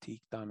high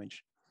fatigue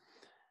damage.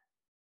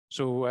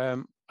 So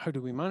how do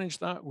we manage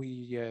that? We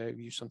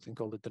use something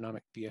called a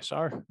dynamic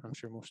BSR. I'm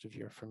sure most of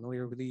you are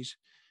familiar with these.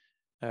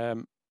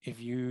 If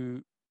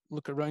you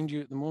look around you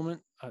at the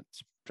moment at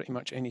pretty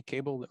much any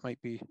cable that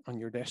might be on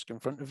your desk in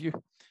front of you,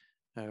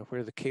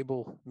 where the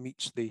cable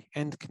meets the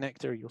end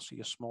connector, you'll see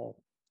a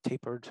small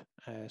tapered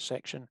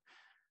section.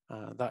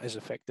 That is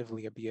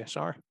effectively a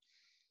BSR.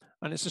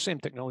 And it's the same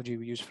technology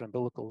we use for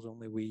umbilicals,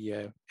 only we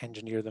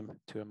engineer them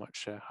to a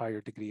much higher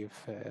degree of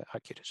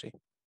accuracy.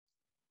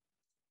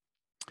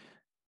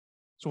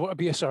 So what a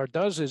BSR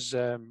does is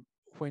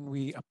when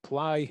we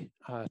apply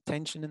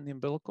tension in the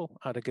umbilical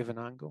at a given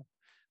angle,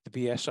 the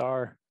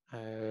BSR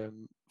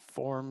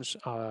forms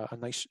a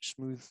nice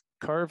smooth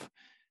curve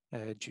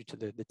due to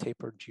the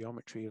tapered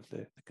geometry of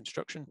the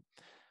construction.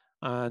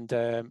 And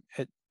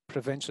it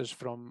prevents us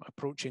from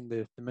approaching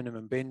the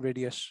minimum bend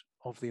radius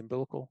of the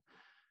umbilical,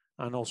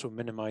 and also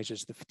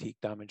minimizes the fatigue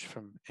damage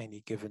from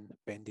any given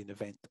bending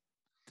event.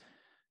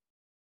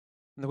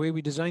 And the way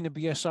we design a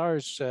BSR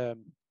is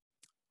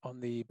on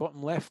the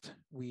bottom left,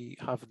 we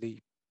have the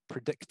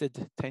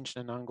predicted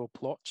tension and angle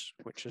plots,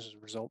 which is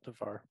a result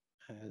of our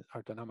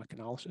dynamic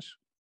analysis.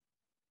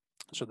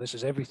 So this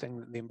is everything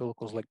that the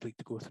umbilical is likely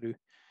to go through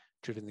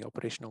during the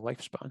operational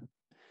lifespan.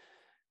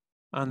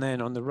 And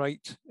then on the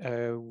right,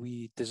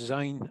 we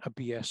design a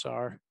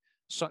BSR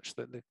such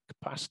that the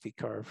capacity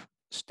curve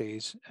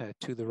stays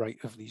to the right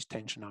of these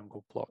tension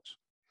angle plots.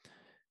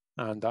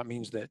 And that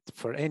means that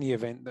for any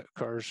event that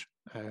occurs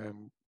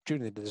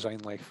during the design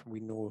life,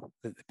 we know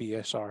that the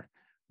BSR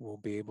will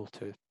be able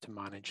to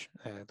manage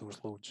those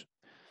loads.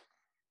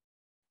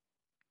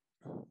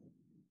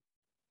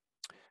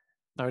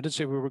 Now, I did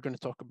say we were going to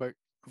talk about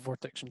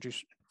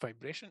vortex-induced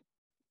vibration.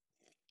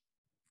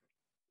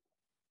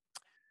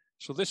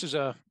 So this is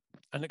an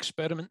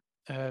experiment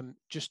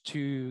just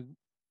to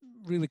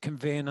really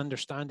convey an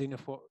understanding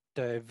of what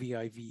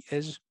VIV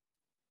is.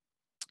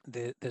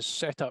 The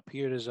setup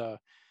here is a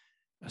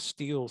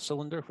steel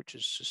cylinder which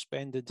is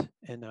suspended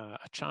in a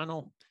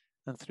channel,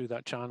 and through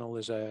that channel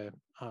is a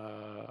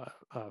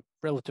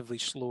relatively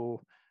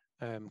slow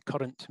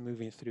current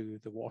moving through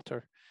the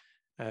water,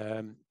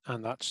 and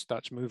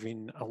that's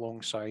moving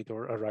alongside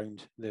or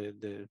around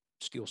the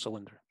steel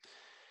cylinder.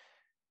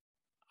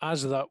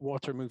 As that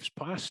water moves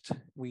past,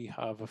 we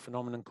have a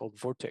phenomenon called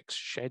vortex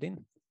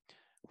shedding,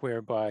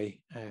 whereby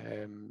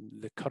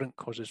the current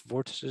causes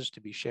vortices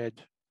to be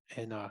shed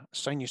in a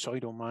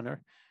sinusoidal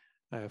manner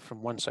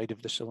from one side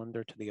of the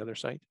cylinder to the other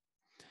side.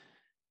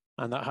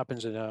 And that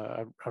happens in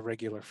a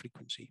regular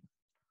frequency.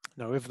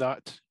 Now, if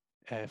that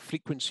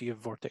frequency of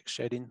vortex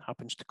shedding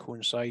happens to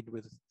coincide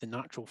with the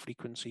natural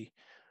frequency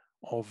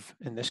of,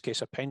 in this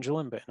case, a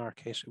pendulum, but in our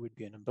case, it would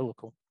be an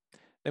umbilical,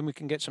 then we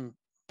can get some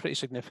pretty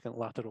significant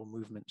lateral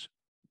movements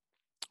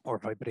or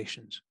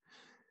vibrations.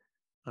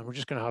 And we're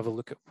just going to have a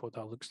look at what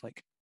that looks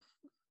like.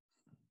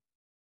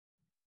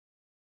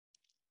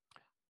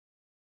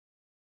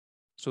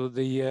 So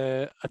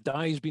a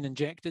dye has been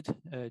injected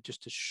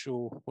just to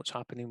show what's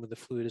happening with the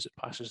fluid as it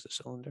passes the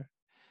cylinder.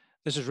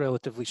 This is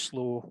relatively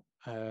slow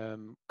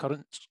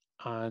currents,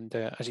 and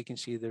as you can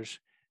see, there's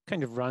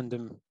kind of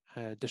random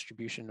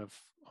distribution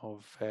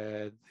of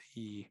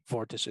the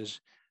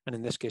vortices, and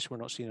in this case, we're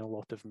not seeing a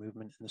lot of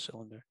movement in the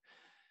cylinder.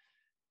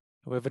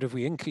 However, if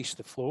we increase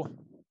the flow,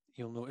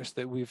 you'll notice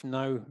that we've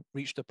now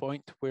reached a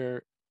point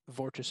where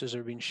vortices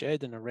are being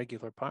shed in a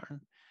regular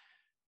pattern,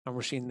 and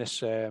we're seeing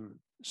this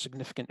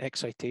significant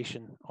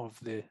excitation of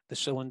the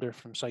cylinder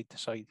from side to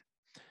side.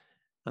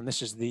 And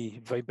this is the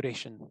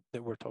vibration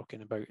that we're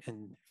talking about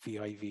in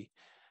VIV,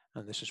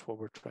 and this is what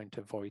we're trying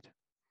to avoid.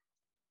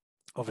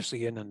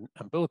 Obviously, in an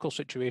umbilical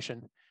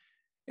situation,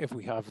 if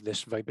we have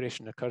this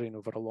vibration occurring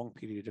over a long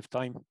period of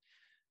time,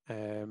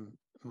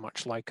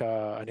 much like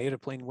an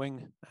aeroplane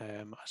wing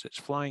as it's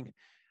flying,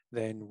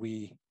 then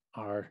we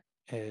are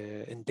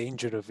in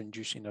danger of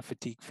inducing a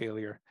fatigue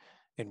failure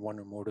in one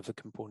or more of the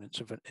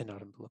components in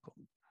our umbilical.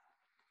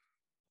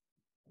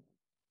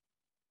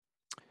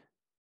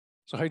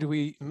 So how do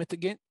we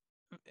mitigate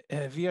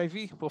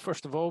VIV? Well,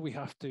 first of all, we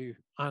have to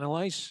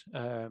analyze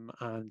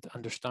and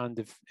understand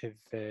if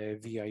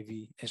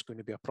VIV is going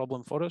to be a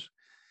problem for us.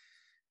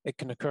 It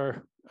can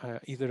occur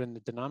either in the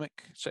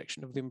dynamic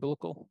section of the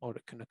umbilical, or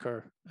it can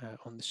occur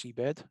on the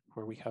seabed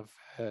where we have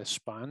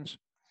spans.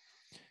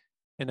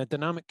 In a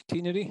dynamic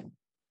catenary,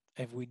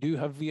 if we do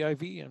have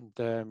VIV,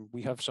 and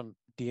we have some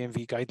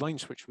DMV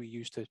guidelines which we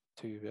use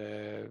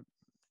to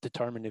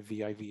determine if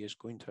VIV is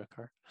going to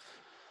occur,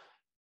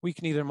 we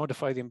can either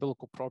modify the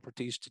umbilical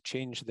properties to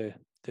change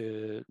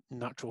the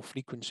natural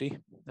frequency.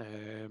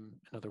 In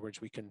other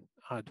words, we can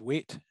add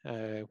weight,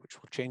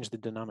 which will change the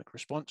dynamic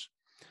response.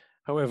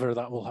 However,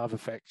 that will have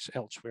effects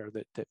elsewhere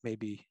that may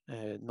be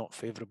not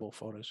favorable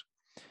for us.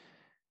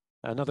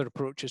 Another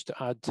approach is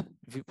to add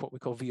what we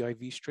call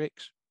VIV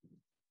strakes.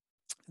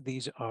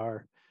 These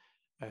are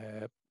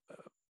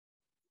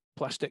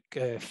plastic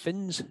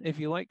fins, if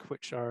you like,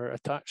 which are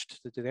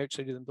attached to the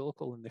outside of the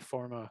umbilical, and they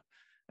form a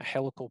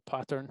helical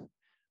pattern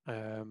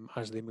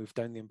as they move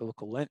down the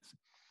umbilical length.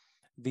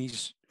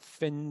 These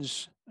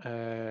fins,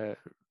 due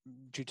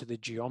to the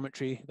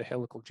geometry, the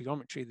helical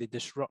geometry, they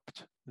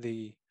disrupt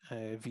the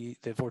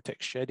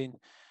vortex shedding,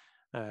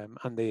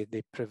 and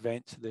they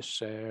prevent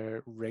this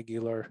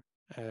regular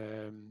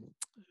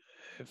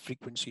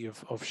frequency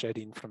of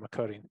shedding from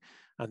occurring,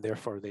 and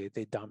therefore they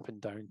dampen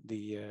down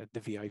the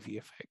VIV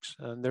effects,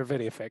 and they're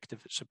very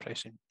effective at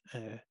suppressing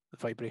the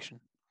vibration.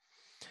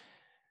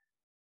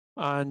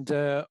 And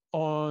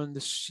on the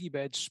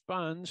seabed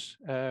spans,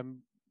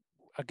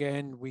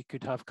 again, we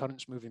could have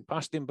currents moving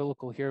past the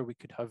umbilical here. We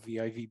could have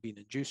VIV being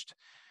induced.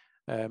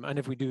 And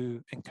if we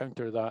do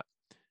encounter that,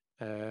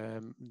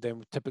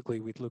 then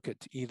typically we'd look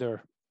at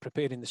either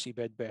preparing the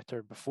seabed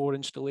better before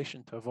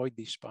installation to avoid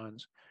these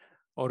spans,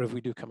 or if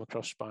we do come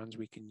across spans,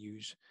 we can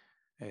use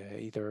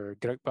either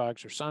grout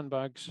bags or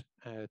sandbags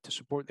to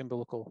support the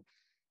umbilical,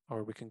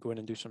 or we can go in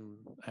and do some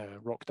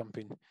rock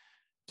dumping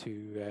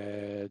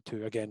to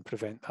again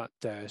prevent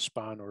that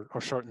span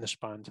or shorten the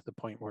span to the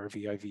point where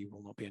VIV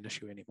will not be an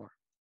issue anymore.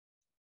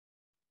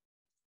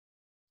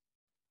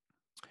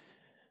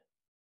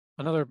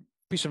 Another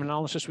piece of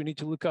analysis we need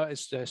to look at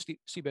is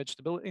seabed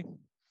stability.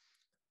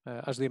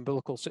 As the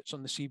umbilical sits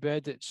on the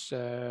seabed, it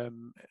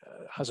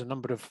has a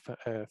number of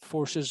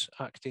forces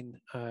acting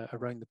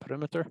around the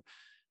perimeter,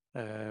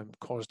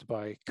 caused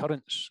by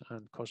currents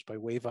and caused by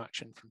wave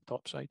action from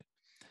topside.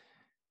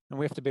 And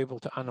we have to be able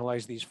to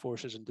analyze these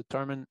forces and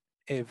determine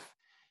if,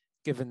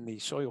 given the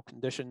soil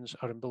conditions,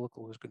 our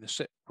umbilical is going to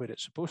sit where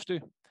it's supposed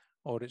to,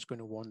 or it's going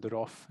to wander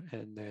off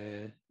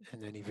in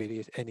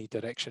any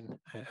direction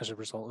as a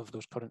result of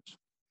those currents.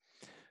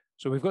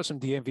 So we've got some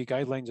DMV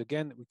guidelines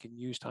again that we can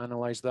use to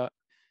analyze that.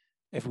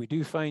 If we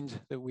do find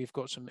that we've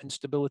got some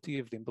instability,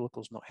 if the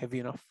umbilical is not heavy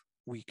enough,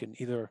 we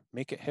can either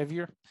make it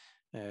heavier,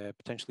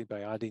 potentially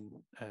by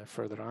adding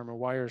further armor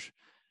wires,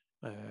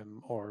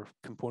 or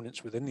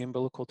components within the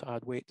umbilical to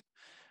add weight,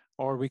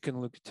 or we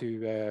can look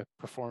to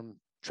perform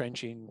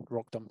trenching,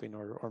 rock dumping,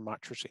 or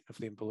mattressing of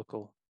the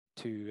umbilical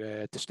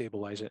to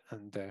stabilize it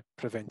and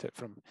prevent it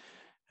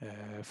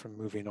from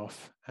moving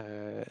off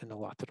in a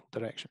lateral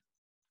direction.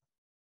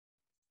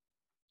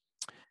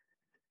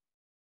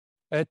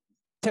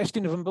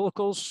 Testing of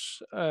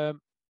umbilicals,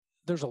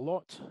 there's a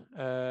lot.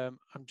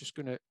 I'm just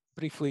going to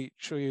briefly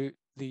show you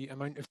the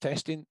amount of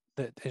testing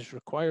that is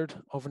required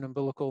of an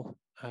umbilical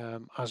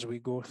as we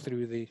go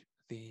through the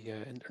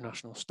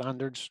international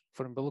standards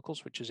for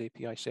umbilicals, which is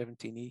API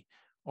 17E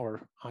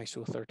or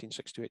ISO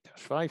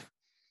 13628-5.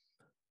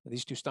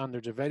 These two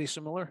standards are very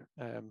similar,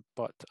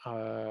 but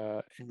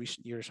in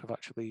recent years have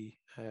actually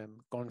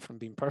gone from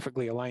being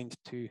perfectly aligned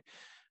to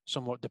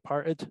somewhat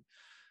departed.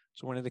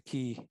 So one of the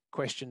key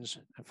questions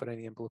for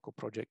any umbilical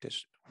project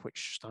is,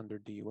 which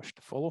standard do you wish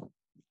to follow?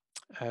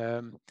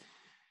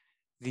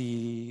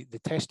 The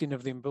testing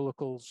of the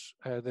umbilicals,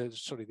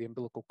 the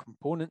umbilical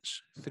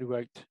components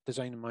throughout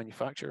design and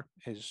manufacture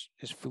is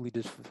fully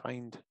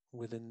defined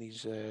within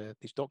these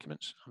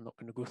documents. I'm not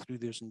going to go through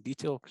those in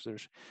detail because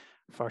there's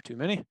far too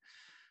many.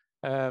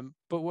 But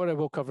what I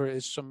will cover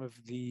is some of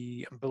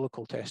the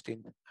umbilical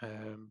testing,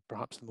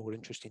 perhaps the more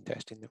interesting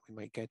testing that we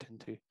might get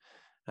into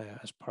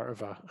as part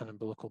of an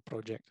umbilical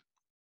project.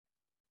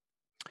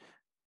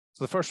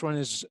 So the first one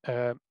is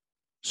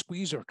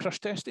squeeze or crush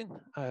testing.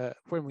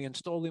 When we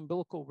install the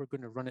umbilical, we're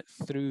going to run it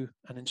through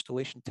an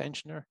installation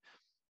tensioner.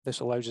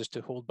 This allows us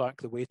to hold back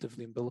the weight of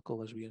the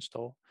umbilical as we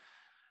install.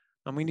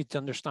 And we need to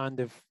understand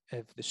if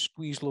the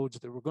squeeze loads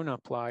that we're going to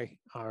apply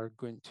are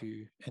going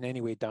to in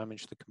any way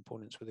damage the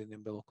components within the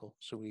umbilical.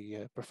 So we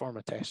perform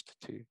a test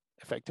to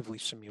effectively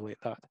simulate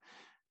that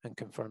and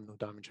confirm no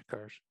damage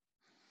occurs.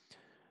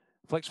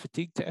 Flex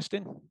fatigue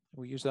testing,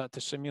 we use that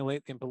to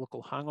simulate the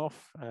umbilical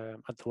hang-off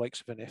at the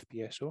likes of an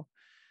FPSO.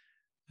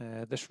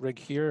 This rig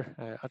here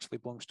actually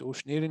belongs to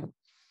Oceaneering,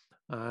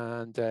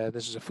 And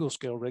this is a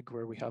full-scale rig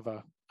where we have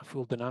a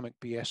full dynamic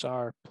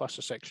BSR plus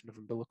a section of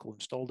umbilical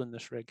installed in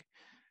this rig.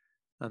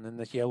 And then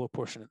the yellow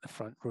portion at the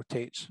front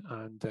rotates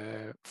and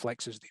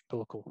flexes the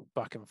umbilical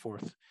back and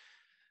forth.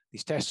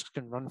 These tests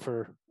can run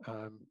for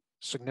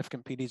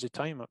significant periods of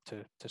time, up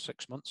to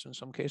 6 months in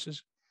some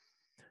cases.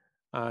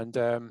 And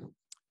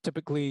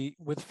typically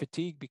with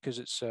fatigue, because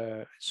it's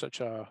such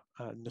a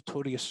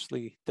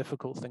notoriously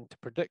difficult thing to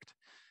predict,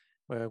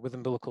 with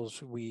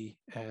umbilicals, we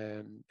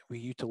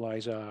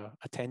utilize a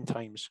 10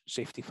 times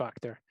safety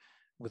factor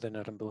within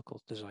our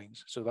umbilical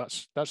designs. So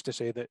that's to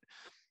say that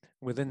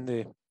within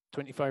the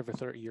 25 or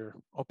 30 year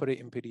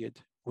operating period,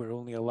 we're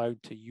only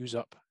allowed to use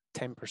up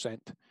 10%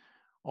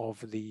 of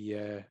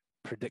the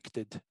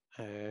predicted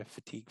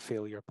fatigue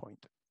failure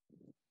point.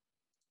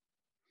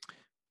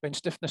 When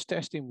stiffness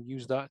testing, we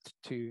use that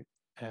to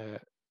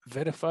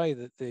verify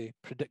that the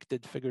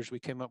predicted figures we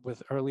came up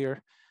with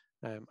earlier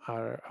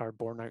are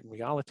borne out in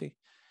reality.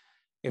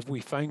 If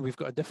we find we've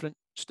got a different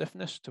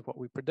stiffness to what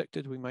we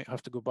predicted, we might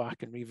have to go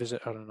back and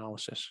revisit our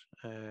analysis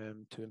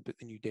to input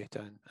the new data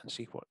and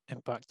see what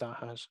impact that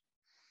has.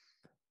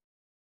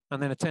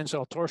 And then a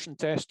tensile torsion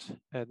test.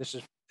 This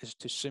is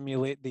to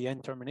simulate the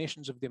end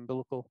terminations of the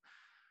umbilical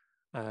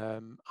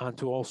and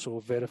to also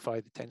verify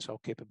the tensile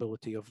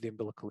capability of the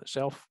umbilical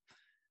itself.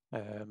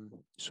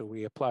 So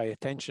we apply a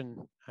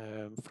tension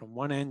from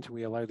one end,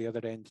 we allow the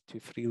other end to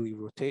freely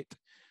rotate,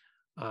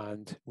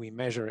 and we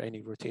measure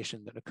any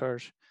rotation that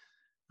occurs.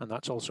 And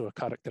that's also a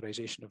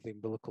characterization of the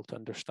umbilical to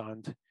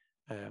understand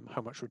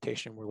how much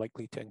rotation we're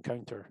likely to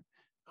encounter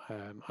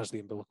as the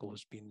umbilical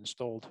is being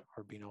installed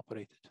or being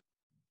operated.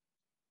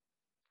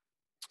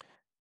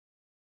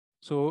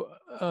 So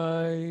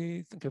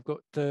I think I've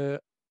got a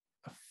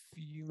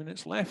few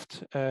minutes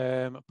left.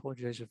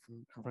 Apologize if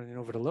I'm running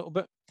over a little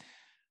bit.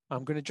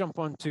 I'm going to jump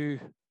on to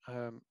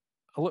a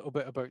little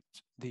bit about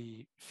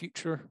the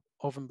future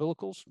of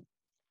umbilicals.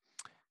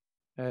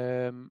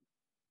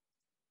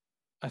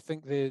 I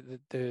think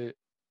the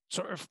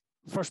sort of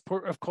first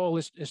port of call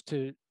is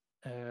to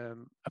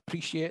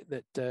appreciate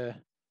that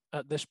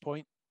at this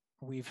point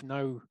we've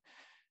now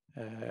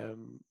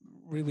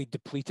really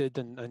depleted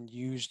and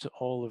used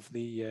all of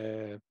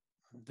the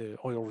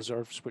oil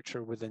reserves which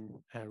are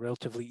within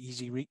relatively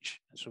easy reach.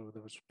 So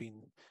there's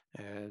been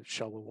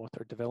shallow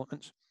water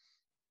developments.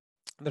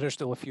 There are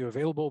still a few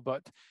available,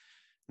 but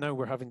now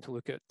we're having to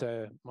look at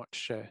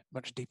much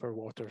deeper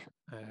water,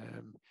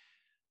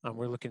 and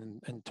we're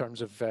looking in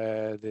terms of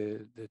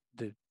the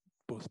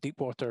both deep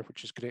water,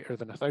 which is greater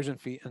than 1,000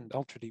 feet, and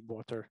ultra deep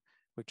water,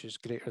 which is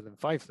greater than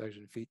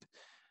 5,000 feet,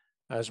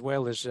 as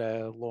well as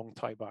long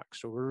tiebacks.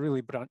 So we're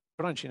really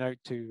branching out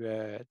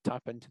to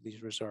tap into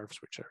these reserves,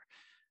 which are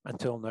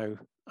until now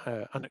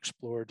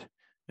unexplored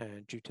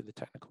due to the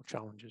technical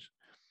challenges.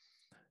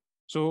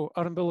 So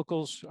our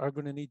umbilicals are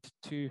going to need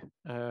to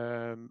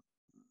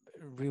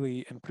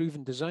really improve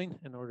in design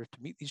in order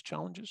to meet these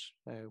challenges.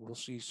 We'll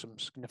see some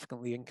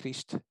significantly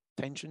increased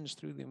tensions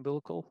through the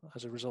umbilical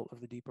as a result of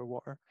the deeper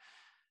water.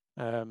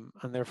 And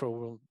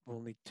therefore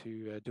we'll need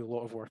to do a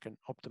lot of work in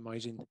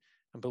optimizing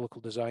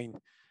umbilical design,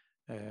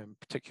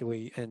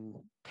 particularly in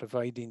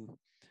providing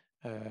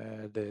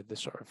the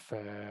sort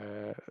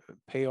of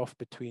payoff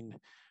between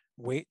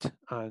weight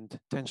and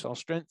tensile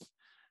strength,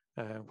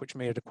 which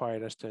may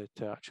require us to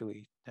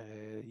actually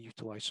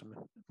utilize some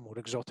more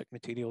exotic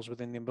materials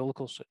within the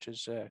umbilical, such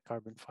as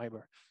carbon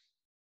fiber.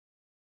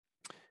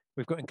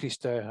 We've got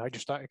increased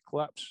hydrostatic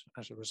collapse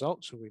as a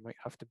result, so we might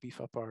have to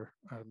beef up our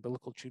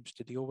umbilical tubes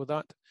to deal with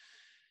that.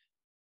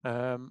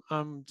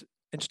 And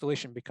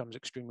installation becomes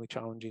extremely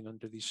challenging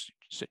under these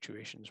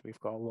situations. We've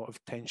got a lot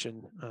of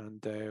tension,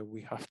 and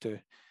we have to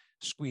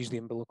squeeze the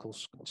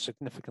umbilicals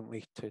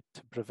significantly to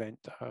prevent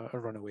a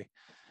runaway.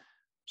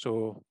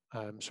 So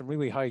some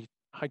really high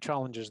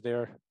challenges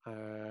there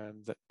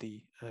that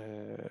the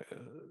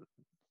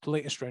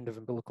latest round of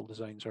umbilical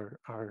designs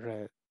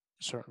are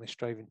certainly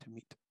striving to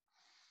meet.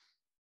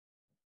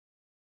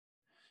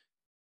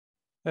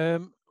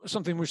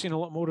 Something we're seeing a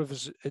lot more of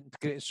is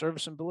integrated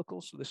service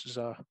umbilicals. So this is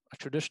a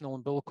traditional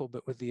umbilical,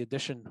 but with the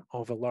addition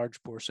of a large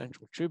bore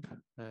central tube.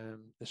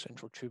 The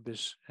central tube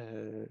is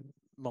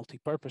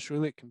multi-purpose,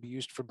 really. It can be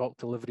used for bulk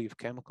delivery of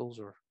chemicals,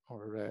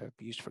 or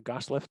be used for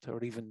gas lift,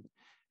 or even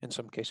in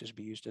some cases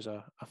be used as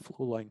a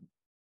flow line.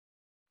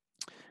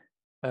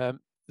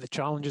 The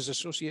challenges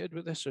associated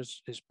with this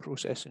is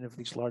processing of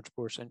these large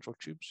bore central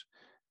tubes.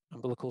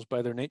 Umbilicals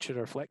by their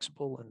nature are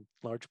flexible, and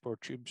large bore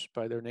tubes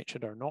by their nature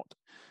are not.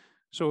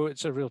 So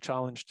it's a real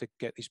challenge to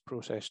get these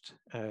processed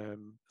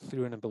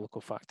through an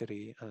umbilical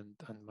factory and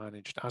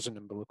managed as an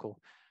umbilical,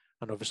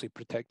 and obviously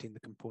protecting the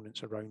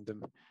components around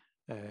them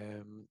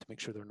to make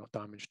sure they're not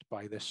damaged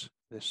by this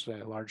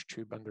large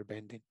tube under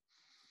bending.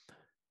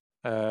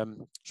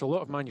 So a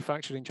lot of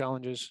manufacturing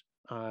challenges,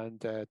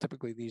 and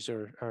typically these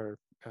are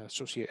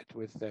associated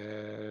with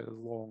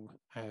long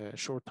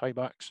shore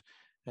tiebacks,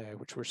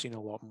 which we're seeing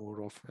a lot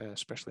more of,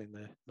 especially in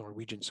the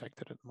Norwegian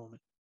sector at the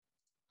moment.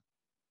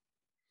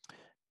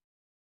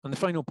 And the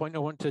final point I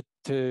wanted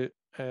to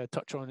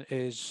touch on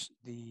is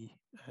the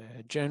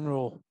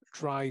general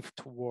drive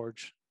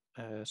towards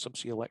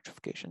subsea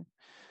electrification.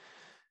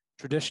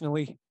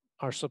 Traditionally,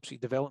 our subsea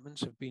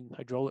developments have been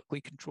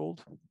hydraulically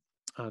controlled,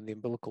 and the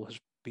umbilical has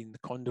been the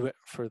conduit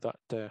for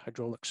that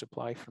hydraulic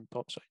supply from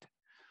topside.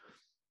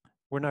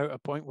 We're now at a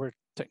point where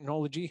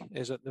technology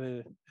is at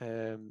the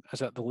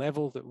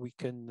level that we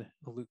can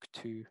look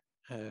to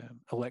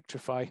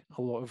electrify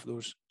a lot of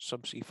those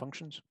subsea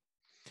functions,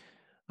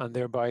 and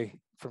thereby,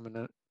 from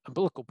an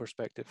umbilical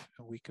perspective,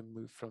 we can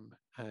move from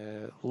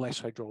less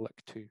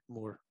hydraulic to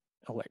more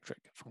electric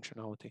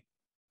functionality.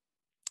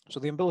 So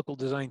the umbilical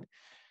design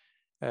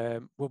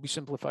will be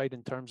simplified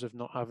in terms of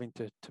not having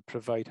to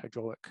provide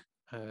hydraulic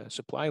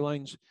supply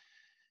lines,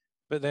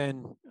 but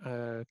then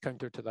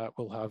counter to that,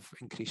 we'll have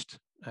increased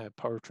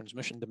power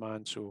transmission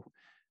demand. So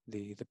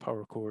the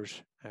power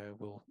cores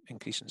will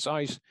increase in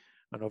size,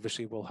 and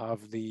obviously we'll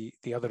have the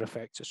other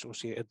effects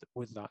associated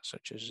with that,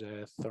 such as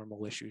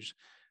thermal issues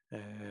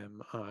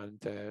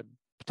and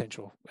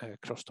potential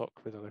crosstalk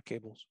with other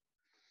cables.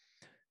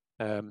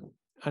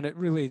 And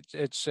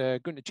it's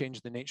going to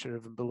change the nature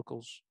of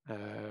umbilicals,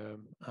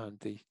 and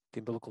the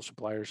umbilical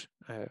suppliers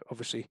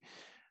obviously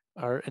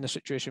are in a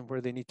situation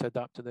where they need to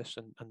adapt to this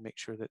and make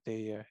sure that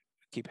they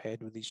keep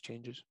ahead with these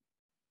changes.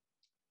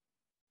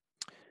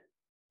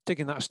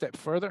 Taking that a step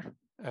further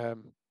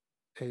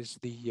is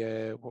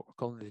the what we're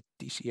calling the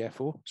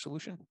DCFO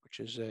solution, which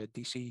is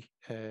DC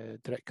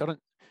direct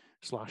current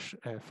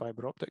 /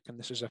 fiber optic, and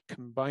this is a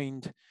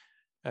combined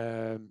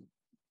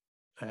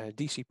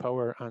DC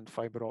power and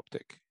fiber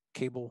optic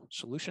cable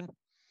solution.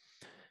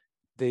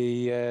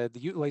 The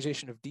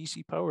utilization of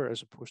DC power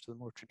as opposed to the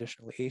more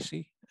traditional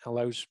AC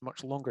allows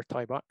much longer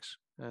tiebacks.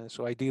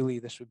 So ideally,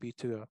 this would be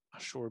to a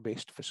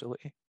shore-based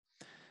facility.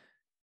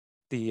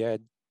 The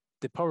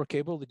power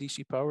cable, the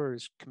DC power,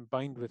 is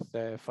combined with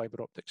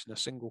fiber optics in a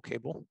single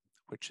cable,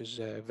 which is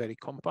very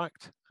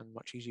compact and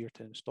much easier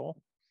to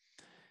install.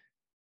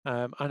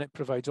 And it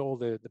provides all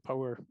the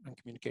power and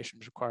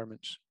communications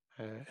requirements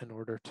in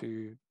order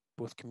to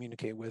both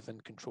communicate with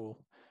and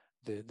control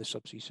the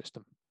subsea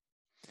system.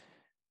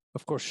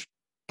 Of course,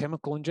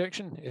 chemical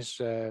injection is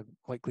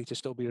likely to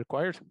still be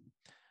required.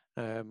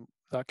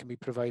 That can be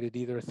provided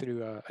either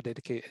through a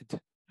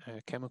dedicated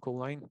chemical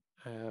line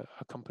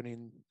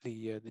accompanying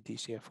the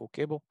DCFO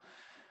cable,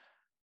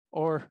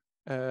 or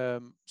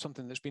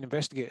something that's been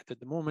investigated at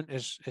the moment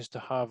is to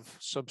have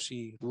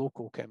subsea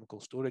local chemical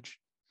storage,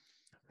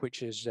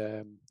 which is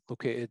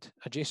located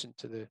adjacent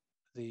to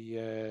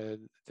the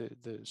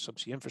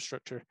subsea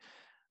infrastructure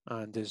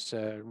and is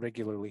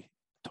regularly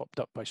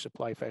topped up by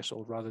supply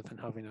vessel rather than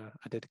having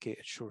a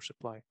dedicated shore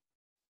supply.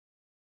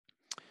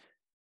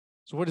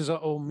 So what does that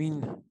all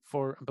mean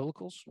for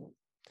umbilicals?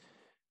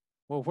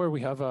 Well, where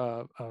we have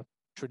a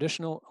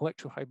traditional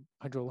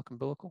electro-hydraulic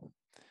umbilical,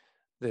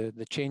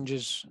 the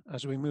changes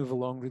as we move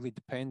along really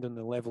depend on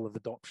the level of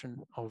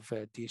adoption of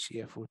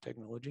DCFO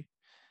technology.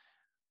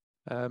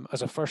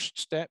 As a first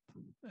step,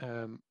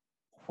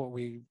 what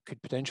we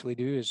could potentially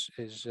do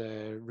is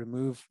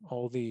remove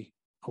all the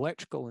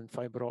electrical and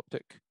fiber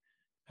optic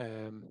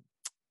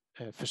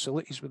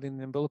facilities within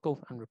the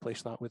umbilical and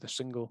replace that with a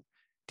single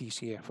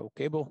DCFO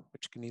cable,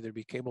 which can either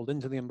be cabled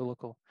into the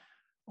umbilical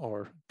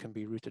or can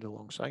be routed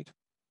alongside.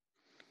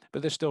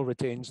 But this still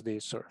retains the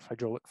sort of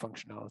hydraulic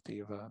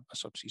functionality of a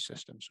subsea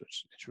system, so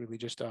it's really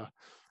just a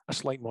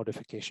slight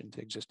modification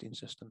to existing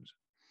systems.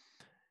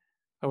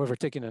 However,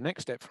 taking a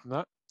next step from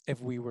that,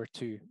 if we were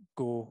to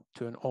go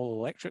to an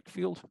all-electric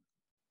field,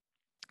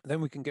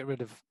 then we can get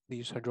rid of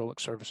these hydraulic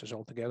services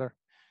altogether,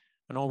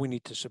 and all we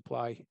need to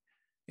supply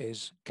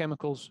is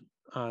chemicals,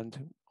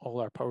 and all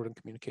our power and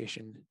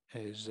communication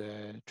is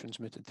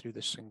transmitted through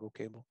this single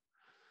cable.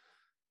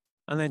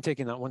 And then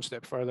taking that one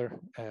step further,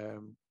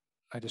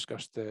 I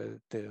discussed the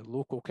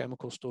local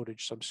chemical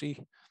storage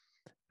subsea.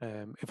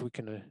 If we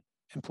can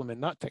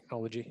implement that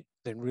technology,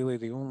 then really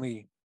the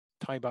only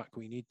tieback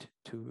we need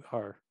to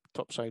our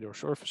topside or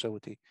shore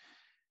facility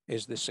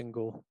is the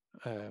single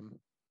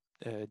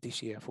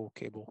DCFO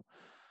cable.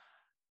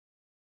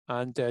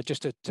 And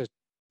just to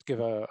give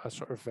a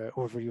sort of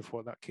overview of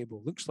what that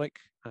cable looks like,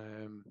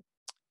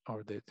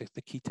 or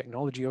the key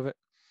technology of it.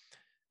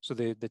 So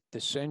the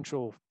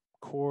central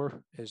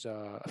core is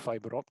a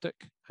fiber optic,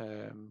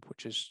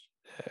 which is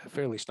a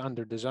fairly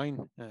standard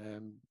design,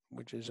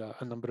 which is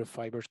a number of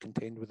fibers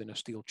contained within a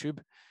steel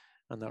tube,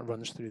 and that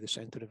runs through the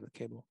center of the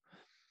cable.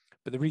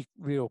 But the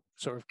real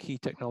sort of key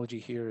technology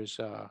here is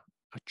a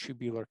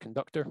tubular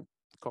conductor,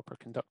 copper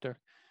conductor,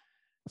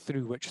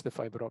 through which the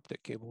fiber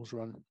optic cables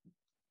run.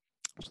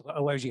 So that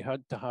allows you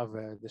to have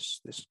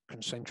this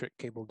concentric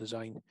cable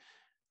design,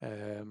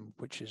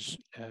 which is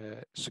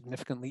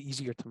significantly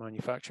easier to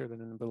manufacture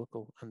than an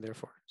umbilical, and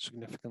therefore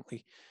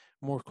significantly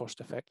more cost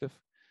effective.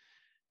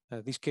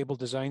 These cable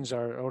designs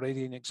are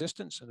already in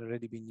existence and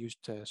already being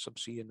used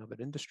subsea in other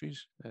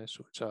industries.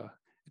 So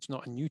it's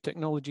not a new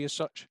technology as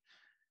such.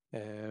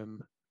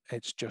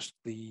 It's just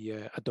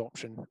the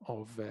adoption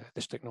of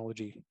this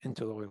technology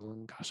into the oil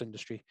and gas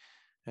industry.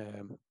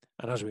 And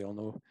as we all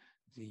know,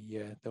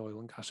 the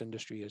oil and gas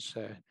industry is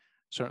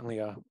certainly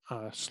a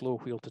slow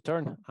wheel to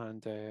turn,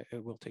 and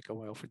it will take a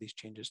while for these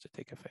changes to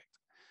take effect.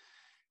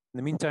 In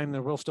the meantime,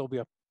 there will still be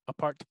a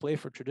part to play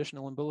for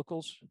traditional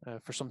umbilicals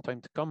for some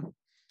time to come,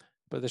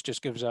 but this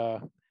just gives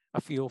a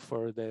feel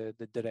for the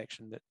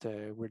direction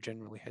that we're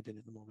generally headed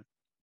at the moment.